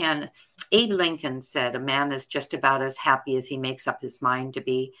 Abe Lincoln said, a man is just about as happy as he makes up his mind to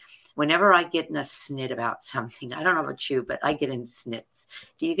be. Whenever I get in a snit about something, I don't know about you, but I get in snits.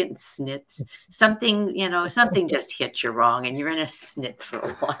 Do you get in snits? Something just hits you wrong and you're in a snit for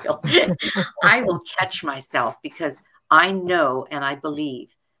a while. I will catch myself because I know and I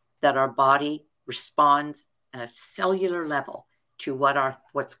believe that our body responds at a cellular level to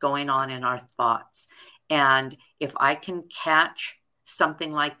what's going on in our thoughts. And if I can catch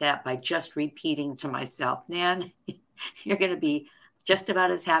something like that by just repeating to myself, Nan, you're going to be just about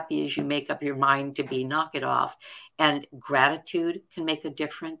as happy as you make up your mind to be. Knock it off. And gratitude can make a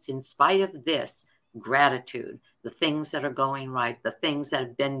difference. In spite of this, gratitude, the things that are going right, the things that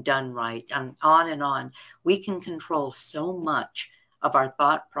have been done right, and on, we can control so much of our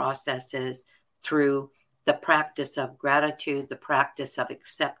thought processes through the practice of gratitude, the practice of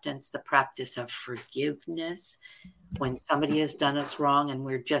acceptance, the practice of forgiveness. When somebody has done us wrong and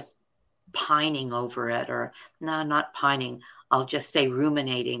we're just pining over it, or no, not pining, I'll just say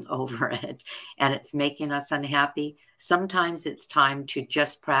ruminating over it, and it's making us unhappy. Sometimes it's time to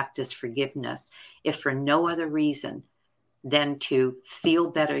just practice forgiveness, if for no other reason than to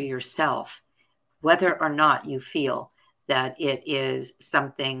feel better yourself, whether or not you feel that it is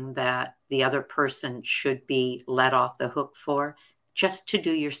something that the other person should be let off the hook for. Just to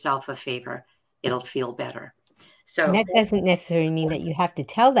do yourself a favor, it'll feel better. So And that doesn't necessarily mean that you have to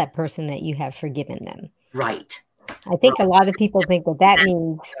tell that person that you have forgiven them. right. I think a lot of people think that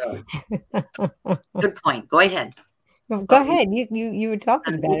means. Good point. Go ahead. Well, go ahead. You were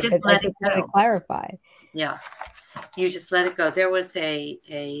talking about it, but I just want to clarify. Yeah, you just let it go. There was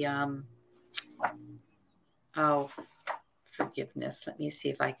forgiveness. Let me see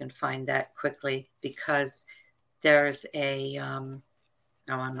if I can find that quickly, because there's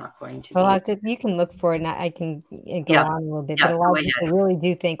No, I'm not going to Well, be. you can look for it, and I can go Yeah, on a little bit. But yeah, a go lot of ahead. people really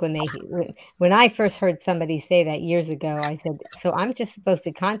do think when I first heard somebody say that years ago, I said, "So I'm just supposed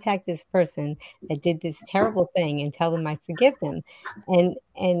to contact this person that did this terrible thing and tell them I forgive them, and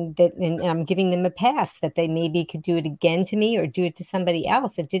I'm giving them a pass that they maybe could do it again to me or do it to somebody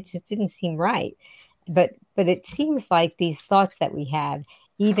else." Just didn't seem right. But it seems like these thoughts that we have,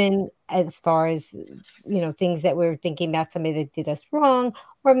 even as far as things that we're thinking about somebody that did us wrong,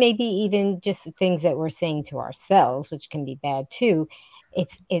 or maybe even just the things that we're saying to ourselves, which can be bad too.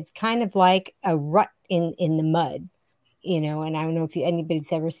 It's kind of like a rut in the mud, and I don't know if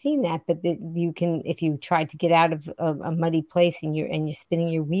anybody's ever seen that, but that you can, if you try to get out of a muddy place and you're spinning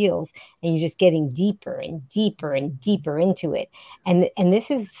your wheels and you're just getting deeper and deeper and deeper into it. And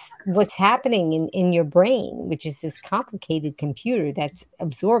this is what's happening in your brain, which is this complicated computer that's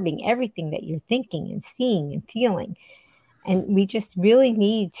absorbing everything that you're thinking and seeing and feeling. And we just really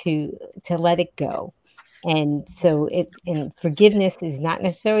need to let it go. And so and forgiveness is not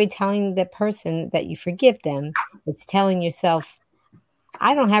necessarily telling the person that you forgive them. It's telling yourself,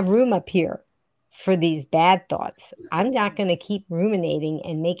 I don't have room up here for these bad thoughts. I'm not going to keep ruminating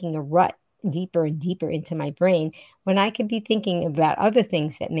and making a rut deeper and deeper into my brain when I could be thinking about other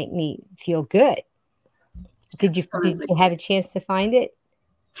things that make me feel good. Did Absolutely. you have a chance to find it?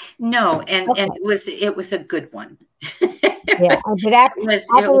 No, and Okay. it was a good one. Yeah, but It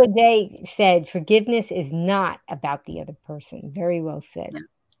Apple was a Day said forgiveness is not about the other person. Very well said.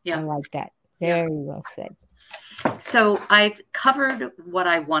 yeah, I yeah, like that. yeah. Very well said. So I've covered what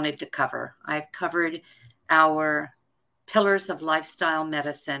I wanted to cover. I've covered our pillars of lifestyle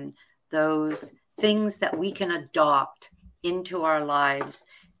medicine, those things that we can adopt into our lives,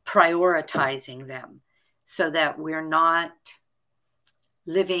 prioritizing them so that we're not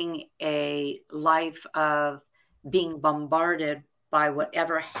living a life of being bombarded by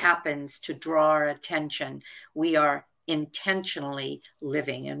whatever happens to draw our attention. We are intentionally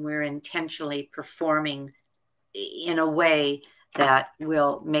living and we're intentionally performing in a way that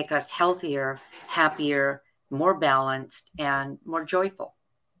will make us healthier, happier, more balanced, and more joyful.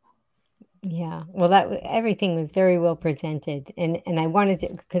 Yeah, well, everything was very well presented, and I wanted to,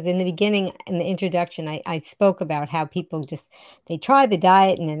 because in the beginning, in the introduction, I spoke about how people just they try the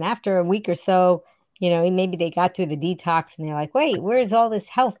diet, and then after a week or so, maybe they got through the detox, and they're like, "Wait, where's all this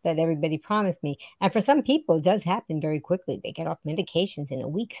health that everybody promised me?" And for some people, it does happen very quickly. They get off medications in a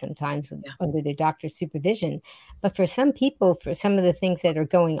week, sometimes Yeah. under their doctor's supervision. But for some people, for some of the things that are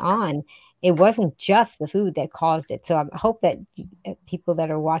going on, it wasn't just the food that caused it. So I hope that people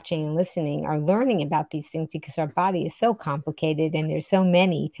that are watching and listening are learning about these things because our body is so complicated and there's so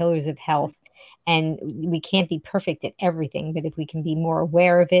many pillars of health and we can't be perfect at everything. But if we can be more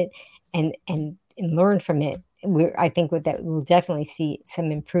aware of it and learn from it, I think with that we'll definitely see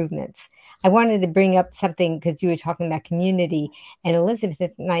some improvements. I wanted to bring up something because you were talking about community, and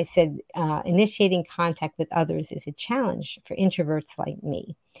Elizabeth and I said initiating contact with others is a challenge for introverts like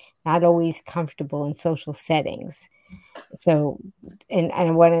me, not always comfortable in social settings. So, and I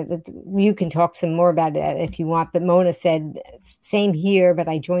wanted you can talk some more about that if you want. But Mona said, same here, but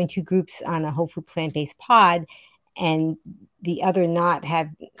I joined two groups on a whole food plant-based pod, and the other not have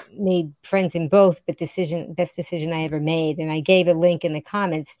made friends in both, but best decision I ever made. And I gave a link in the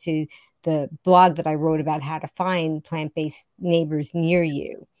comments to the blog that I wrote about how to find plant-based neighbors near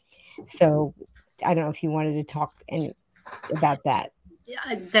you. So I don't know if you wanted to talk about that.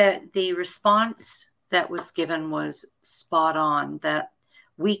 The response that was given was spot on, that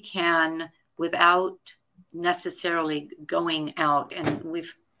we can, without necessarily going out, and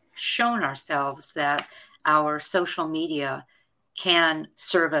we've shown ourselves that our social media can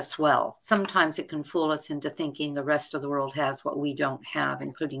serve us well. Sometimes it can fool us into thinking the rest of the world has what we don't have,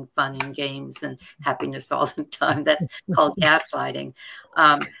 including fun and games and happiness all the time. That's called gaslighting.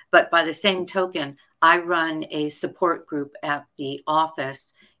 But by the same token, I run a support group at the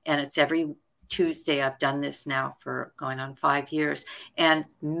office, and it's every Tuesday. I've done this now for going on 5 years. And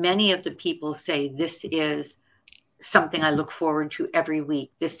many of the people say this is something I look forward to every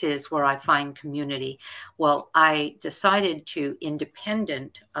week. This is where I find community. Well, I decided to,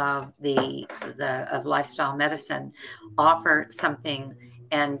 independent of of lifestyle medicine, offer something.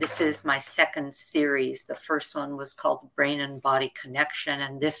 And this is my second series. The first one was called Brain and Body Connection.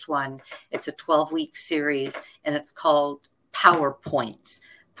 And this one, it's a 12-week series, and it's called Power Points,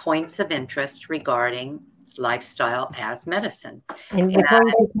 Points of Interest Regarding Lifestyle as Medicine. And And before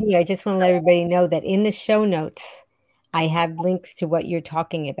you continue, I just want to let everybody know that in the show notes, I have links to what you're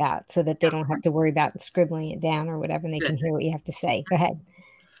talking about so that they don't have to worry about scribbling it down or whatever, and they good. can hear what you have to say. Go ahead.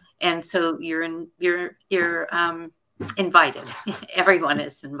 And so you're Invited. Everyone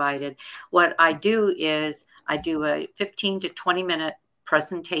is invited. What I do is I do a 15 to 20 minute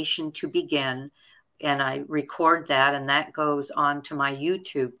presentation to begin, and I record that, and that goes on to my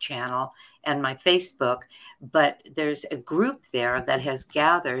YouTube channel and my Facebook. But there's a group there that has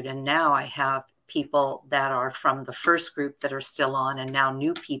gathered, and now I have people that are from the first group that are still on, and now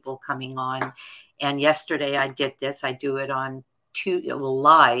new people coming on. And yesterday I did this. I do it on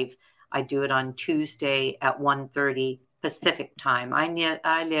live. I do it on Tuesday at 1:30 Pacific time.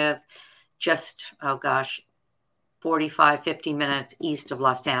 I live just, 45, 50 minutes east of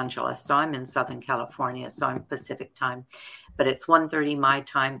Los Angeles. So I'm in Southern California. So I'm Pacific time. But it's 1:30 my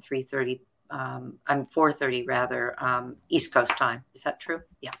time, 3:30, I'm 4:30 rather, East Coast time. Is that true?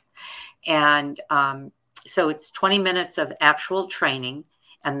 Yeah. And so it's 20 minutes of actual training,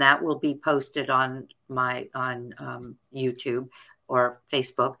 and that will be posted on YouTube or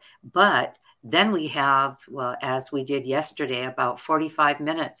Facebook. But then we have, well, as we did yesterday, about 45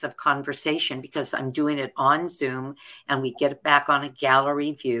 minutes of conversation, because I'm doing it on Zoom, and we get it back on a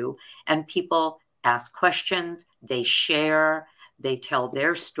gallery view, and people ask questions, they share, they tell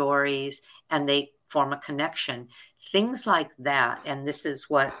their stories, and they form a connection. Things like that, and this is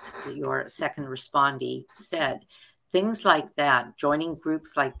what your second respondee said, things like that, joining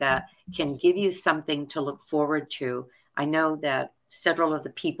groups like that can give you something to look forward to. I know that several of the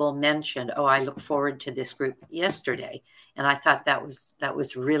people mentioned, oh, I look forward to this group yesterday. And I thought that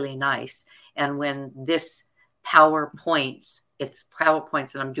was really nice. And when this PowerPoints, it's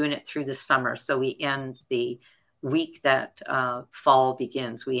PowerPoints, and I'm doing it through the summer. So we end the week that fall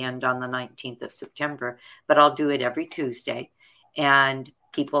begins. We end on the 19th of September, but I'll do it every Tuesday. And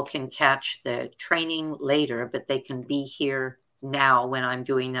people can catch the training later, but they can be here now when I'm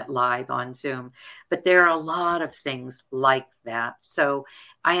doing it live on Zoom. But there are a lot of things like that. So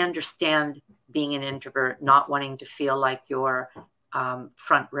I understand being an introvert, not wanting to feel like you're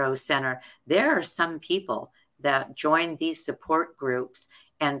front row center. There are some people that join these support groups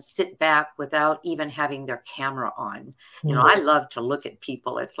and sit back without even having their camera on. You know, I love to look at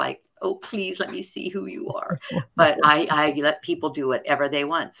people. It's like, oh, please let me see who you are. But I let people do whatever they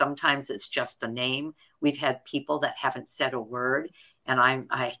want. Sometimes it's just a name. We've had people that haven't said a word, and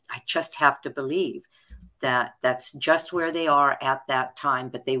I just have to believe that that's just where they are at that time,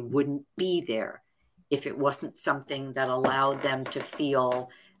 but they wouldn't be there if it wasn't something that allowed them to feel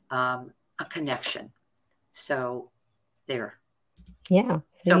a connection. So there. Yeah.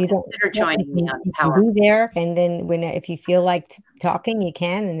 So you don't consider joining me on you can Power. be there, and then if you feel like talking, you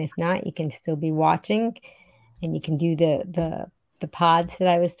can, and if not, you can still be watching, and you can do the pods that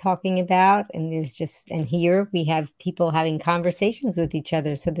I was talking about. And and here we have people having conversations with each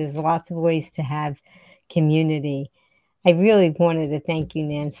other. So there's lots of ways to have community. I really wanted to thank you,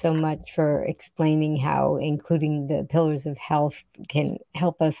 Nan, so much for explaining how including the pillars of health can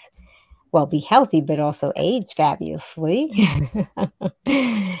help us, well, be healthy, but also age fabulously.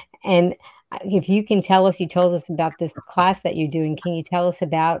 And if you can tell us, you told us about this class that you're doing. Can you tell us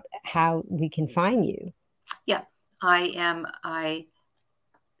about how we can find you? Yeah, I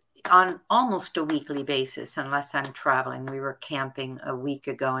on almost a weekly basis, unless I'm traveling. We were camping a week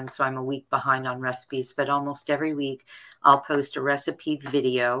ago, and so I'm a week behind on recipes, but almost every week I'll post a recipe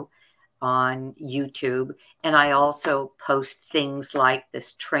video on YouTube. And I also post things like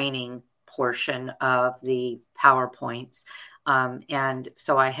this training portion of the PowerPoints. And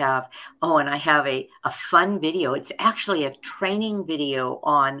so I have, and I have a fun video. It's actually a training video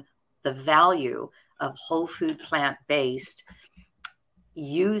on the value of whole food plant-based,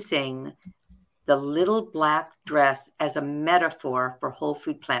 using the little black dress as a metaphor for whole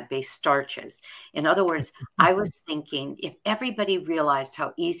food plant-based starches. In other words, I was thinking, if everybody realized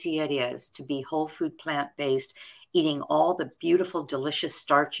how easy it is to be whole food plant-based, eating all the beautiful, delicious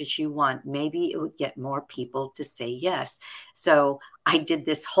starches you want, maybe it would get more people to say yes. So I did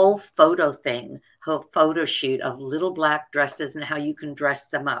this whole photo shoot of little black dresses and how you can dress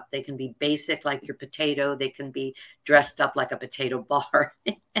them up. They can be basic like your potato. They can be dressed up like a potato bar.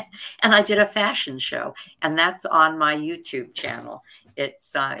 And I did a fashion show, and that's on my YouTube channel.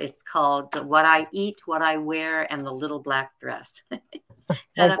 It's called What I Eat, What I Wear, and the Little Black Dress.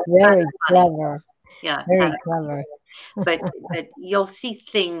 That's very clever. Yeah, very clever. but you'll see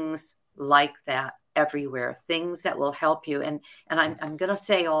things like that everywhere, things that will help you. And I'm going to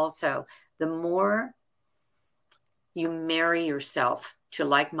say also, the more you marry yourself to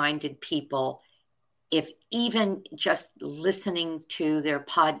like-minded people, if even just listening to their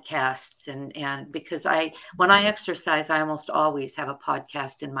podcasts, and because when I exercise, I almost always have a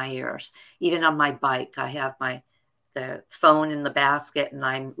podcast in my ears. Even on my bike, I have my the phone in the basket and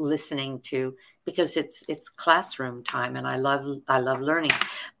I'm listening to, because it's classroom time and I love learning.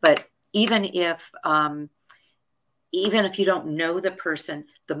 But even if you don't know the person,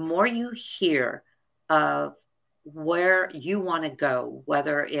 the more you hear of where you want to go,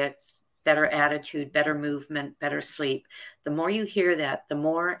 whether it's better attitude, better movement, better sleep, the more you hear that, the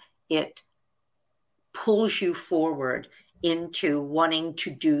more it pulls you forward into wanting to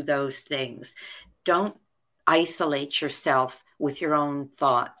do those things. Don't isolate yourself with your own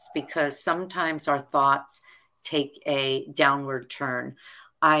thoughts, because sometimes our thoughts take a downward turn.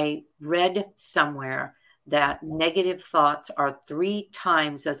 I read somewhere that negative thoughts are 3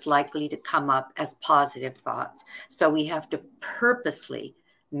 times as likely to come up as positive thoughts. So we have to purposely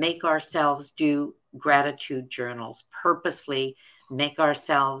make ourselves do gratitude journals, purposely make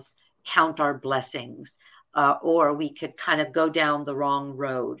ourselves count our blessings, or we could kind of go down the wrong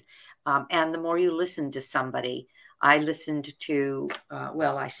road. And the more you listen to somebody, I listened to,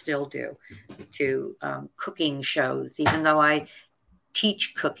 well, I still do, to cooking shows. Even though I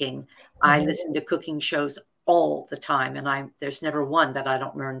teach cooking, I listen to cooking shows all the time. And there's never one that I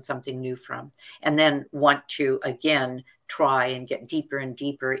don't learn something new from. And then want to, again, try and get deeper and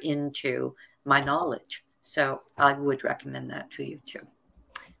deeper into my knowledge. So I would recommend that to you too.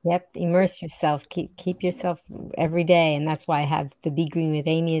 Yep, immerse yourself. Keep yourself every day, and that's why I have the Be Green with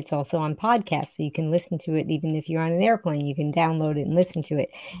Amy. It's also on podcast, so you can listen to it even if you're on an airplane. You can download it and listen to it.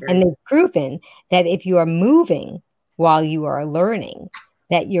 And they've proven that if you are moving while you are learning,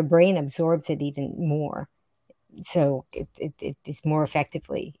 that your brain absorbs it even more. So it is more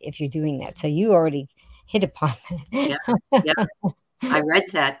effectively if you're doing that. So you already hit upon that. Yeah. I read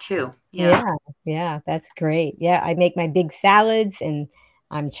that too. Yeah, that's great. Yeah, I make my big salads and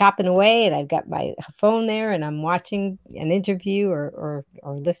I'm chopping away and I've got my phone there and I'm watching an interview or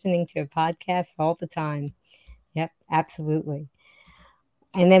listening to a podcast all the time. Yep, absolutely.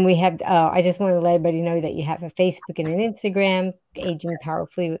 And then we have, I just want to let everybody know that you have a Facebook and an Instagram, Aging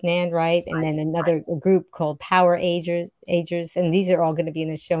Powerfully with Nan, right? And then another group called Power Agers. And these are all going to be in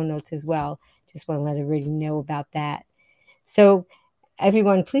the show notes as well. Just want to let everybody know about that. So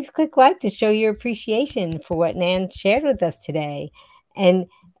everyone, please click like to show your appreciation for what Nan shared with us today. And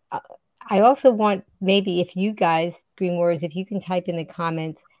I also want, maybe if you guys, Green Warriors, if you can type in the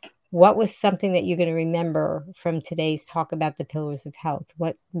comments, what was something that you're going to remember from today's talk about the pillars of health?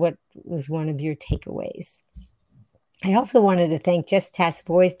 What was one of your takeaways? I also wanted to thank Just Task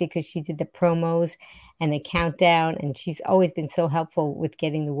Boys because she did the promos and the countdown, and she's always been so helpful with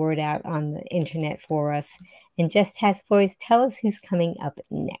getting the word out on the internet for us. And Just Task Boys, tell us who's coming up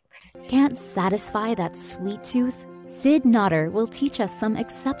next. Can't satisfy that sweet tooth? Sid Nodder will teach us some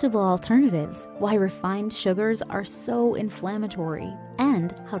acceptable alternatives, why refined sugars are so inflammatory,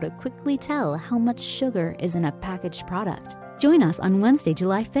 and how to quickly tell how much sugar is in a packaged product. Join us on Wednesday,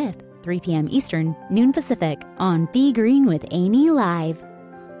 July 5th, 3 p.m. Eastern, noon Pacific, on Be Green with Amy Live.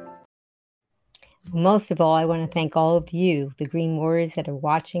 Most of all, I want to thank all of you, the Green Warriors that are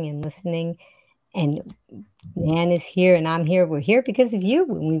watching and listening. And Nan is here and I'm here. We're here because of you.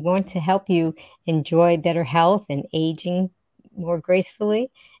 And we want to help you enjoy better health and aging more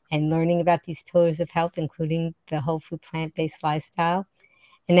gracefully and learning about these pillars of health, including the whole food plant-based lifestyle.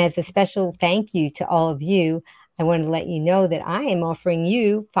 And as a special thank you to all of you, I want to let you know that I am offering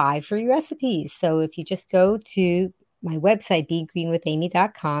you 5 free recipes. So if you just go to my website,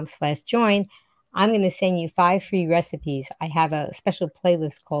 begreenwithamy.com/join, I'm going to send you 5 free recipes. I have a special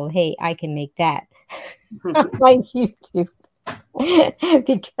playlist called Hey, I Can Make That on my YouTube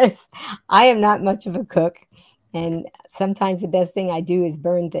because I am not much of a cook. And sometimes the best thing I do is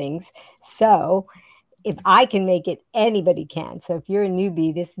burn things. So if I can make it, anybody can. So if you're a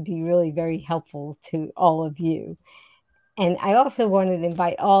newbie, this would be really very helpful to all of you. And I also wanted to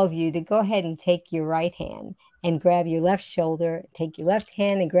invite all of you to go ahead and take your right hand and grab your left shoulder. Take your left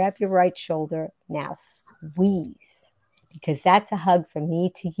hand and grab your right shoulder. Now squeeze, because that's a hug from me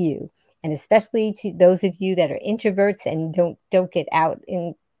to you. And especially to those of you that are introverts and don't get out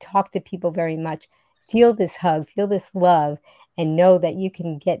and talk to people very much. Feel this hug, feel this love, and know that you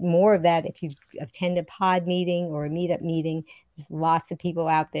can get more of that if you attend a pod meeting or a meetup meeting. There's lots of people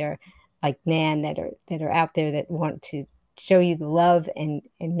out there like Nan that are out there that want to show you the love and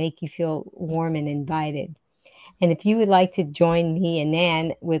make you feel warm and invited. And if you would like to join me and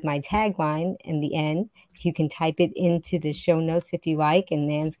Nan with my tagline in the end, you can type it into the show notes if you like. And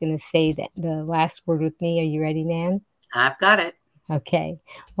Nan's going to say that the last word with me. Are you ready, Nan? I've got it. Okay.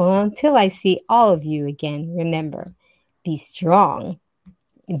 Well, until I see all of you again, remember, be strong,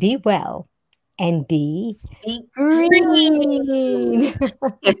 be well, And D, Be green. green.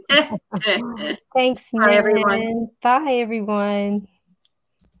 Thanks, Bye, everyone. Nan. Bye, everyone.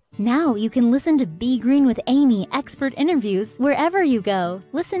 Now you can listen to Be Green with Amy expert interviews wherever you go.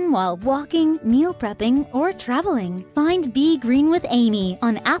 Listen while walking, meal prepping, or traveling. Find Be Green with Amy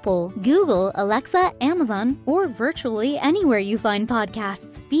on Apple, Google, Alexa, Amazon, or virtually anywhere you find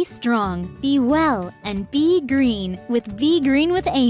podcasts. Be strong, be well, and be green with Be Green with Amy.